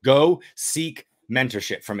listening. Go seek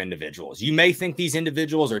mentorship from individuals. You may think these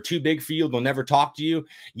individuals are too big for you, they'll never talk to you.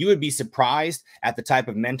 You would be surprised at the type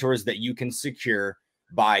of mentors that you can secure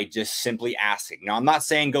by just simply asking. Now, I'm not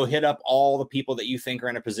saying go hit up all the people that you think are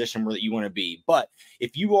in a position where you want to be, but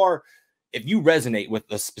if you resonate with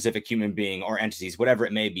a specific human being or entities, whatever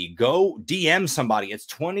it may be, go DM somebody. It's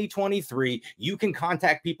 2023. You can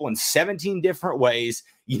contact people in 17 different ways,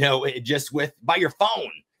 just by your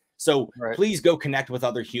phone. So please go connect with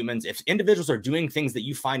other humans. If individuals are doing things that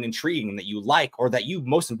you find intriguing and that you like, or that you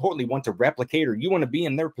most importantly want to replicate, or you want to be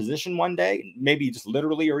in their position one day, maybe just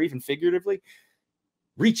literally or even figuratively,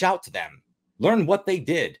 reach out to them, learn what they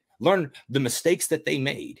did, learn the mistakes that they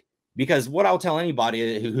made. Because what I'll tell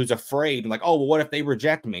anybody who's afraid, like, oh, well, what if they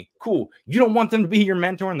reject me? Cool. You don't want them to be your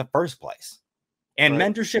mentor in the first place. And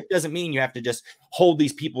mentorship doesn't mean you have to just hold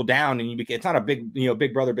these people down and it's not a big,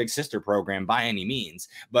 big brother, big sister program by any means,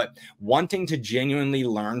 but wanting to genuinely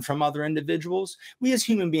learn from other individuals. We as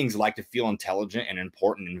human beings like to feel intelligent and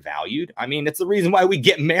important and valued. I mean, it's the reason why we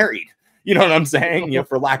get married. You know what I'm saying?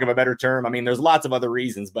 For lack of a better term. I mean, there's lots of other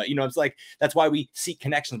reasons, but it's like, that's why we seek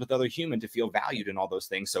connections with other humans, to feel valued and all those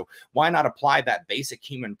things. So why not apply that basic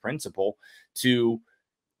human principle to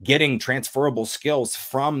getting transferable skills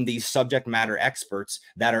from these subject matter experts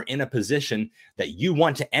that are in a position that you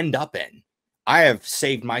want to end up in? I have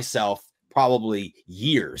saved myself probably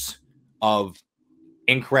years of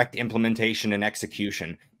incorrect implementation and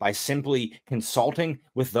execution by simply consulting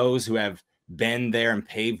with those who have been there and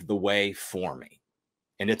paved the way for me.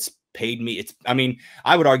 And it's paid me.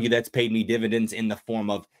 I would argue that's paid me dividends in the form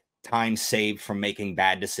of time saved from making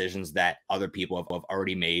bad decisions that other people have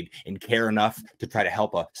already made, and care enough to try to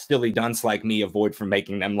help a silly dunce like me avoid from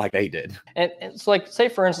making them like they did. And it's like, say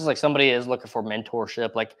for instance, like somebody is looking for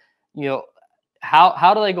mentorship, like,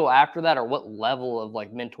 how do they go after that, or what level of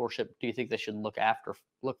like mentorship do you think they should look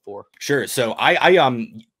for? Sure. So I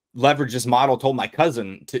leveraged this model, told my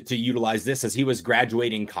cousin to utilize this as he was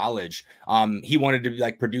graduating college. He wanted to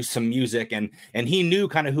like produce some music, and he knew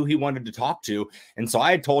kind of who he wanted to talk to. And so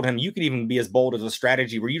I had told him, you could even be as bold as a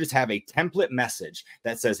strategy where you just have a template message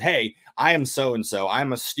that says, hey, I am so-and-so.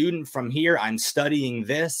 I'm a student from here. I'm studying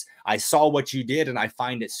this. I saw what you did and I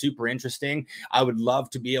find it super interesting. I would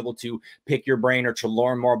love to be able to pick your brain or to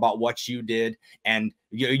learn more about what you did. And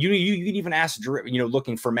you can even ask,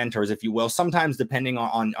 looking for mentors, if you will. Sometimes depending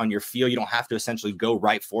on your field, you don't have to essentially go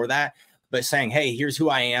right for that. But saying, hey, here's who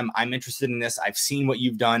I am. I'm interested in this. I've seen what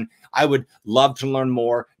you've done. I would love to learn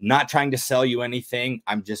more. Not trying to sell you anything.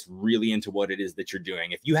 I'm just really into what it is that you're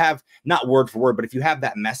doing. If you have, not word for word, but if you have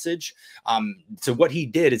that message. So what he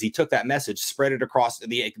did is he took that message, spread it across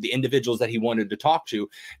the individuals that he wanted to talk to,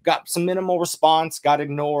 got some minimal response, got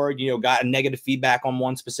ignored, got a negative feedback on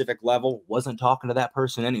one specific level, wasn't talking to that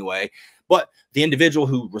person anyway. But the individual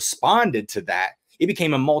who responded to that, it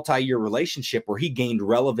became a multi-year relationship where he gained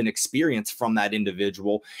relevant experience from that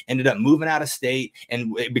individual, ended up moving out of state,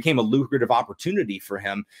 and it became a lucrative opportunity for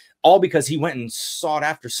him all because he went and sought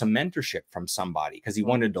after some mentorship from somebody because he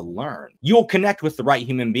wanted to learn. You'll connect with the right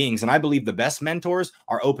human beings. And I believe the best mentors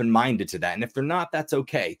are open-minded to that. And if they're not, that's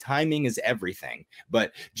okay. Timing is everything.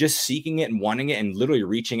 But just seeking it and wanting it and literally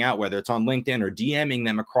reaching out, whether it's on LinkedIn or DMing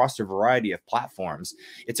them across a variety of platforms,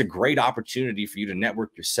 it's a great opportunity for you to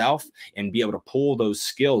network yourself and be able to pull those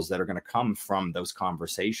skills that are going to come from those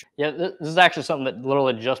conversations. Yeah, this is actually something that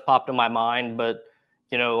literally just popped in my mind, but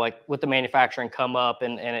like with the manufacturing come up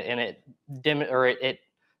and being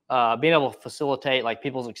able to facilitate like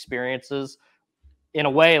people's experiences in a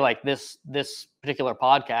way, like this particular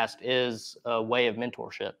podcast is a way of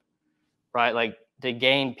mentorship, right? Like to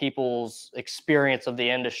gain people's experience of the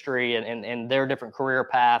industry and their different career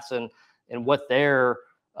paths and what their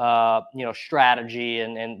strategy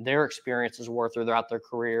and their experiences were throughout their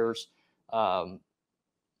careers.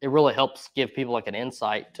 It really helps give people like an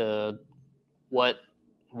insight to what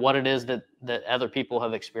it is that other people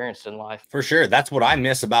have experienced in life. For sure. That's what I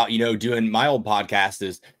miss about, doing my old podcast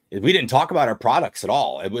is we didn't talk about our products at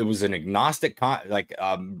all. It was an agnostic,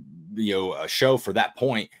 a show for that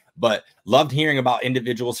point, but loved hearing about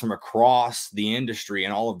individuals from across the industry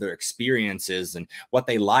and all of their experiences and what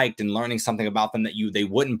they liked and learning something about them that they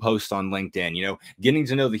wouldn't post on LinkedIn, getting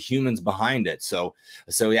to know the humans behind it. So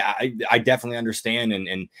yeah, I definitely understand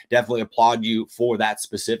and definitely applaud you for that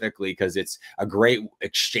specifically, because it's a great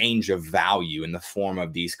exchange of value in the form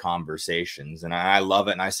of these conversations. And I love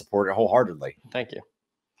it and I support it wholeheartedly. Thank you.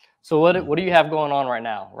 So what do you have going on right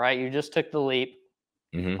now, right? You just took the leap.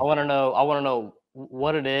 Mm-hmm. I want to know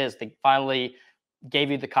what it is that finally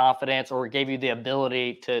gave you the confidence or gave you the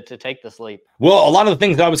ability to take this leap. Well, a lot of the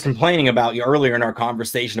things that I was complaining about earlier in our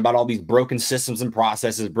conversation about all these broken systems and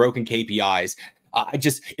processes, broken KPIs,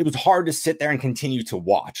 it was hard to sit there and continue to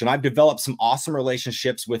watch. And I've developed some awesome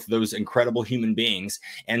relationships with those incredible human beings.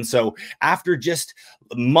 And so after just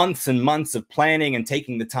months and months of planning and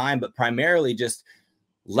taking the time, but primarily just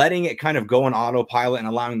letting it kind of go on autopilot and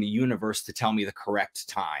allowing the universe to tell me the correct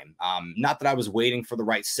time. Not that I was waiting for the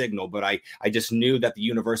right signal, but I just knew that the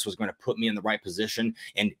universe was going to put me in the right position.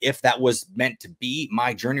 And if that was meant to be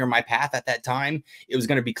my journey or my path at that time, it was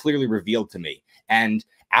going to be clearly revealed to me. And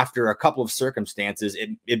after a couple of circumstances,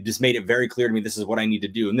 it just made it very clear to me, this is what I need to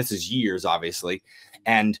do. And this is years, obviously.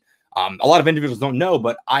 And a lot of individuals don't know,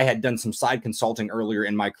 but I had done some side consulting earlier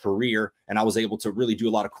in my career, and I was able to really do a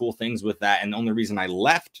lot of cool things with that. And the only reason I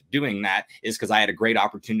left doing that is because I had a great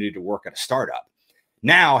opportunity to work at a startup.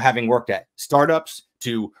 Now, having worked at startups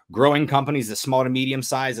to growing companies at small to medium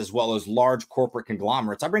size, as well as large corporate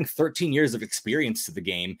conglomerates, I bring 13 years of experience to the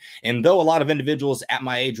game. And though a lot of individuals at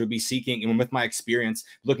my age would be seeking, and with my experience,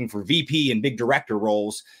 looking for VP and big director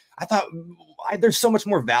roles, I thought there's so much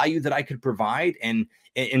more value that I could provide. And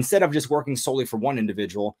instead of just working solely for one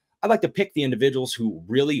individual, I'd like to pick the individuals who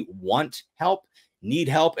really want help, need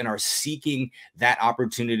help, and are seeking that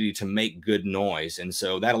opportunity to make good noise. And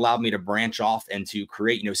so that allowed me to branch off and to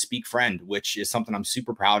create, Speak Friend, which is something I'm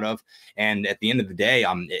super proud of. And at the end of the day,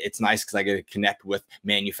 it's nice because I get to connect with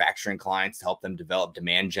manufacturing clients to help them develop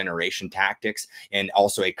demand generation tactics and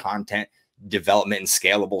also a content development and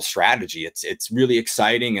scalable strategy. It's really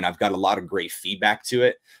exciting, and I've got a lot of great feedback to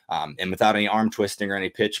it. And without any arm twisting or any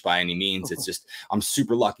pitch by any means, it's just, I'm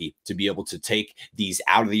super lucky to be able to take these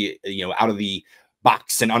out of the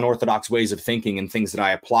box and unorthodox ways of thinking and things that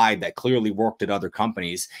I applied that clearly worked at other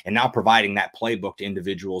companies, and now providing that playbook to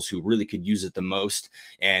individuals who really could use it the most.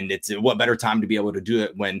 And it's what better time to be able to do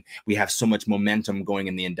it when we have so much momentum going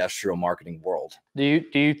in the industrial marketing world. Do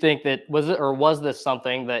you think that was this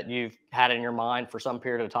something that you've had in your mind for some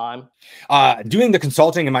period of time? Doing the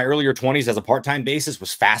consulting in my earlier 20s as a part-time basis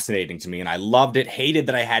was fascinating to me, and I loved it, hated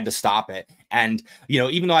that I had to stop it. And,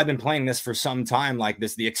 even though I've been playing this for some time, like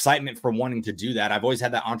this, the excitement for wanting to do that, I've always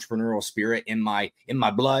had that entrepreneurial spirit in my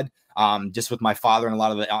blood. Just with my father and a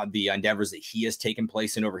lot of the endeavors that he has taken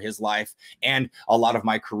place in over his life. And a lot of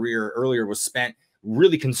my career earlier was spent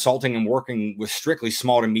really consulting and working with strictly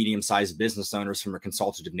small to medium-sized business owners from a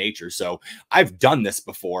consultative nature. So I've done this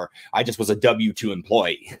before. I just was a W-2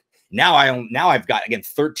 employee. Now I've got, again,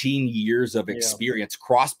 13 years of experience,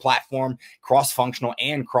 cross-platform, cross-functional,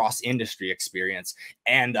 and cross-industry experience.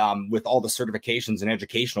 And with all the certifications and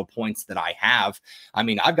educational points that I have, I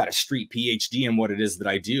mean, I've got a street PhD in what it is that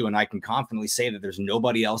I do. And I can confidently say that there's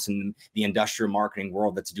nobody else in the industrial marketing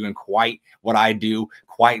world that's doing quite what I do,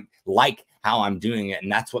 quite like how I'm doing it.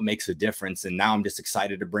 And that's what makes a difference. And now I'm just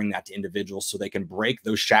excited to bring that to individuals so they can break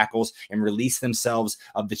those shackles and release themselves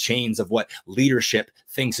of the chains of what leadership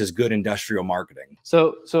thinks is good industrial marketing.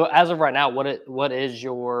 So as of right now, what is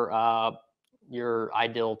your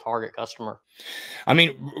ideal target customer? I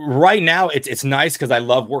mean, right now it's nice because I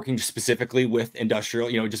love working specifically with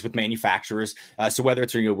industrial, just with manufacturers. So whether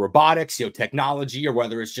it's robotics, technology, or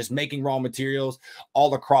whether it's just making raw materials,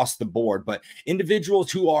 all across the board. But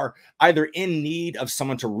individuals who are either in need of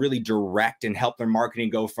someone to really direct and help their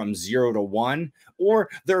marketing go from 0 to 1, or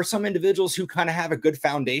there are some individuals who kind of have a good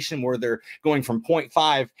foundation where they're going from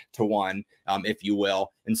 0.5 to 1. If you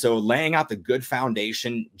will. And so laying out the good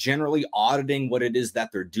foundation, generally auditing what it is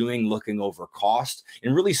that they're doing, looking over cost,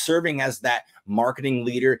 and really serving as that marketing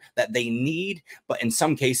leader that they need, but in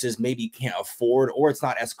some cases maybe can't afford, or it's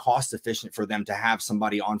not as cost efficient for them to have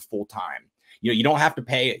somebody on full time. You don't have to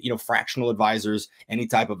pay, fractional advisors any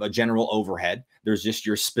type of a general overhead. There's just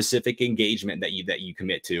your specific engagement that you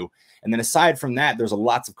commit to. And then aside from that, there's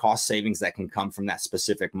lots of cost savings that can come from that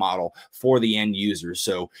specific model for the end user.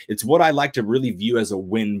 So it's what I like to really view as a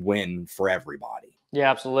win-win for everybody.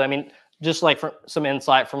 Yeah, absolutely. I mean, just like for some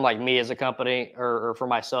insight from like me as a company or for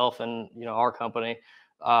myself and, our company,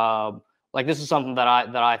 like this is something that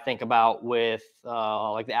I think about with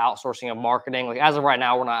like the outsourcing of marketing. Like as of right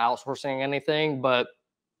now, we're not outsourcing anything, but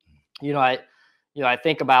I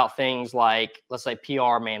think about things like, let's say,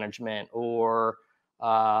 PR management, or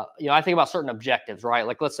I think about certain objectives, right?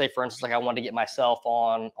 Like let's say, for instance, like I want to get myself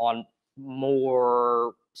on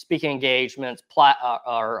more speaking engagements,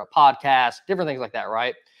 or a podcast, different things like that,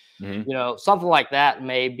 right? Mm-hmm. Something like that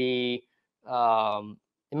may be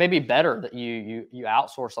it may be better that you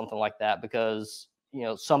outsource something like that, because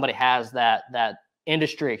somebody has that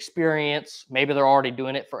industry experience. Maybe they're already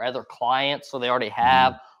doing it for other clients, so they already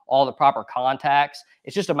have all the proper contacts.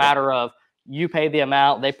 It's just a matter of you pay the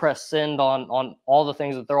amount, they press send on all the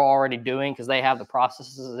things that they're already doing because they have the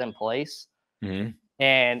processes in place. And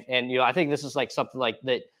I think this is like something like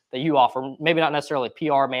that you offer, maybe not necessarily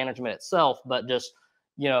PR management itself, but just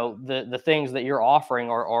the things that you're offering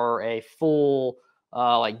are a full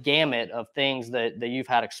like gamut of things that you've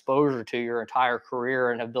had exposure to your entire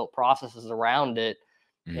career and have built processes around it,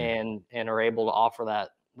 and are able to offer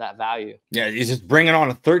that value. Yeah, he's just bringing on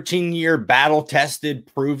a 13-year battle-tested,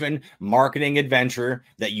 proven marketing adventure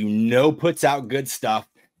that puts out good stuff,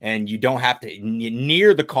 and you don't have to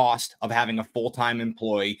near the cost of having a full-time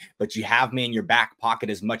employee, but you have me in your back pocket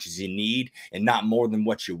as much as you need and not more than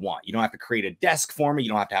what you want. You don't have to create a desk for me. You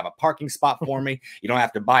don't have to have a parking spot for me. You don't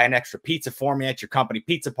have to buy an extra pizza for me at your company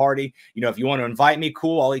pizza party. If you want to invite me,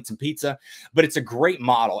 cool, I'll eat some pizza. But it's a great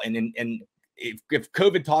model. And if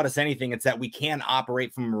COVID taught us anything, it's that we can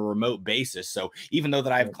operate from a remote basis. So even though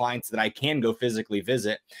that I have clients that I can go physically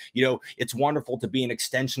visit, it's wonderful to be an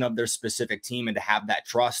extension of their specific team and to have that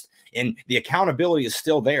trust, and the accountability is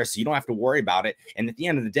still there. So you don't have to worry about it. And at the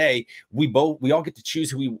end of the day, we all get to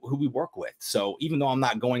choose who we work with. So even though I'm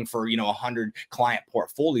not going for, 100 client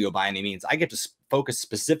portfolio by any means, I get to focus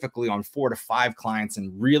specifically on 4 to 5 clients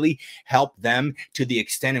and really help them to the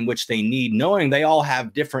extent in which they need, knowing they all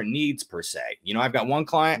have different needs per se. I've got one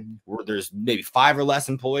client where there's maybe 5 or less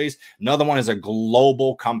employees. Another one is a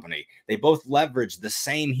global company. They both leverage the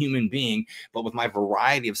same human being, but with my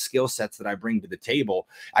variety of skill sets that I bring to the table,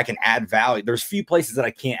 I can add value. There's few places that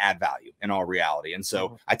I can't add value in all reality. And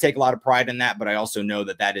so I take a lot of pride in that, but I also know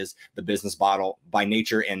that that is the business model by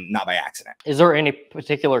nature and not by accident. Is there any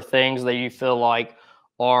particular things that you feel like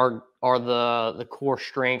are the core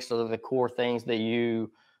strengths or the core things that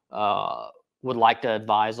you would like to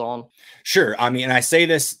advise on? Sure. I mean, and I say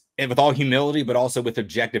this with all humility, but also with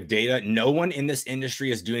objective data. No one in this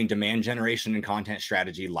industry is doing demand generation and content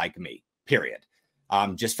strategy like me, period.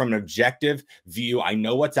 Just from an objective view, I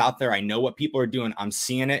know what's out there. I know what people are doing. I'm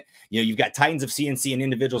seeing it. You've got titans of CNC and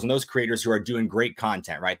individuals and those creators who are doing great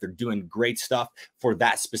content, right? They're doing great stuff for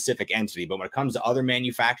that specific entity. But when it comes to other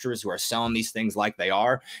manufacturers who are selling these things like they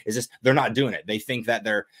are, is just they're not doing it. They think that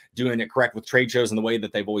they're doing it correct with trade shows and the way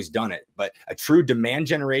that they've always done it. But a true demand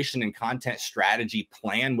generation and content strategy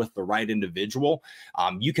plan with the right individual,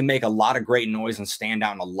 you can make a lot of great noise and stand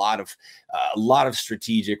out in a lot of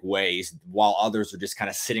strategic ways, while others are just kind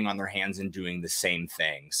of sitting on their hands and doing the same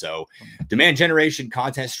thing. So demand generation,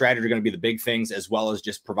 content strategy are going to be the big things, as well as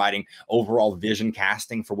just providing overall vision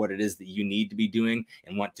casting for what it is that you need to be doing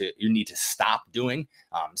and you need to stop doing.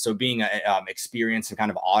 So being experienced and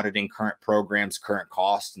kind of auditing current programs, current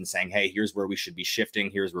costs, and saying, hey, here's where we should be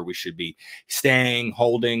shifting. Here's where we should be staying,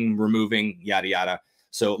 holding, removing, yada, yada.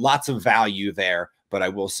 So lots of value there. But I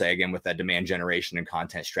will say again, with that demand generation and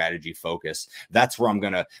content strategy focus, that's where I'm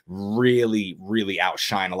going to really, really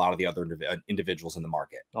outshine a lot of the other individuals in the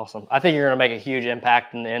market. Awesome. I think you're going to make a huge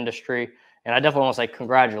impact in the industry. And I definitely want to say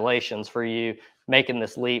congratulations for you making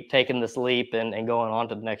this leap, taking this leap, and going on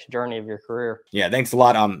to the next journey of your career. Yeah, thanks a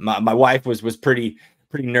lot. My wife was pretty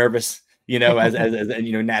nervous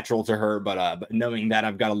as natural to her, but knowing that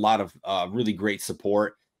I've got a lot of really great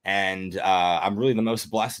support, and I'm really the most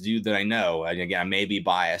blessed dude that I know. And again, I may be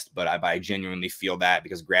biased, but I genuinely feel that,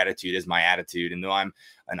 because gratitude is my attitude. And though I'm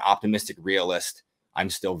an optimistic realist, I'm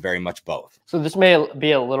still very much both. So this may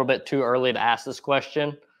be a little bit too early to ask this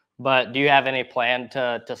question, but do you have any plan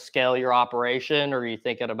to scale your operation, or are you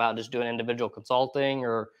thinking about just doing individual consulting,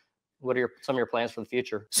 or what are some of your plans for the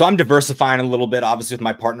future? So I'm diversifying a little bit, obviously, with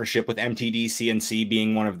my partnership with MTD CNC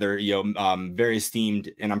being one of their, very esteemed,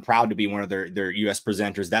 and I'm proud to be one of their US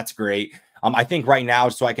presenters. That's great. I think right now,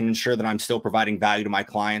 so I can ensure that I'm still providing value to my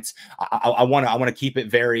clients, I want to keep it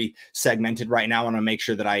very segmented right now. I want to make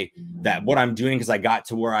sure that what I'm doing, because I got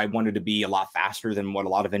to where I wanted to be a lot faster than what a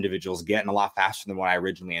lot of individuals get, and a lot faster than what I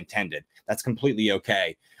originally intended. That's completely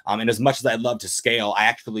okay. And as much as I'd love to scale, I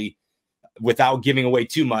actually, without giving away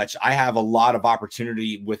too much, I have a lot of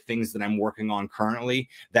opportunity with things that I'm working on currently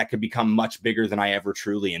that could become much bigger than I ever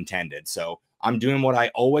truly intended. So I'm doing what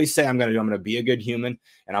I always say I'm going to do. I'm going to be a good human,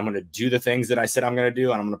 and I'm going to do the things that I said I'm going to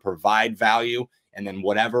do, and I'm going to provide value. And then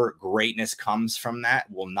whatever greatness comes from that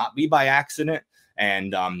will not be by accident.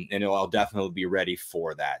 And I'll definitely be ready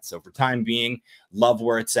for that. So for time being, love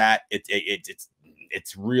where it's at.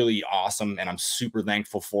 It's really awesome, and I'm super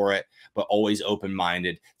thankful for it, but always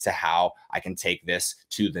open-minded to how I can take this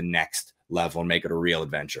to the next level and make it a real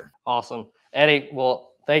adventure. Awesome. Eddie, well,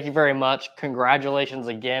 thank you very much. Congratulations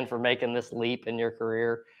again for making this leap in your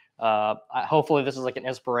career. Hopefully this is like an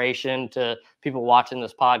inspiration to people watching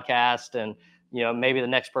this podcast, and maybe the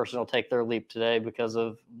next person will take their leap today because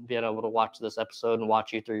of being able to watch this episode and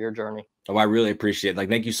watch you through your journey. Oh, I really appreciate it.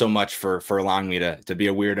 Thank you so much for allowing me to be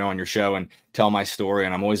a weirdo on your show and tell my story.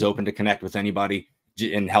 And I'm always open to connect with anybody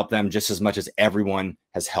and help them just as much as everyone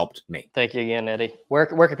has helped me. Thank you again, Eddie. Where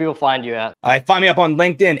can people find you at? Find me up on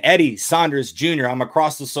LinkedIn, Eddie Saunders Jr. I'm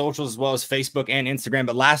across the socials as well as Facebook and Instagram.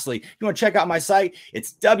 But lastly, if you want to check out my site,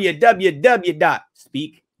 it's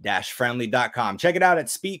www.speak-friendly.com. Check it out at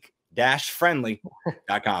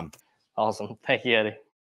speak-friendly.com. Awesome. Thank you, Eddie.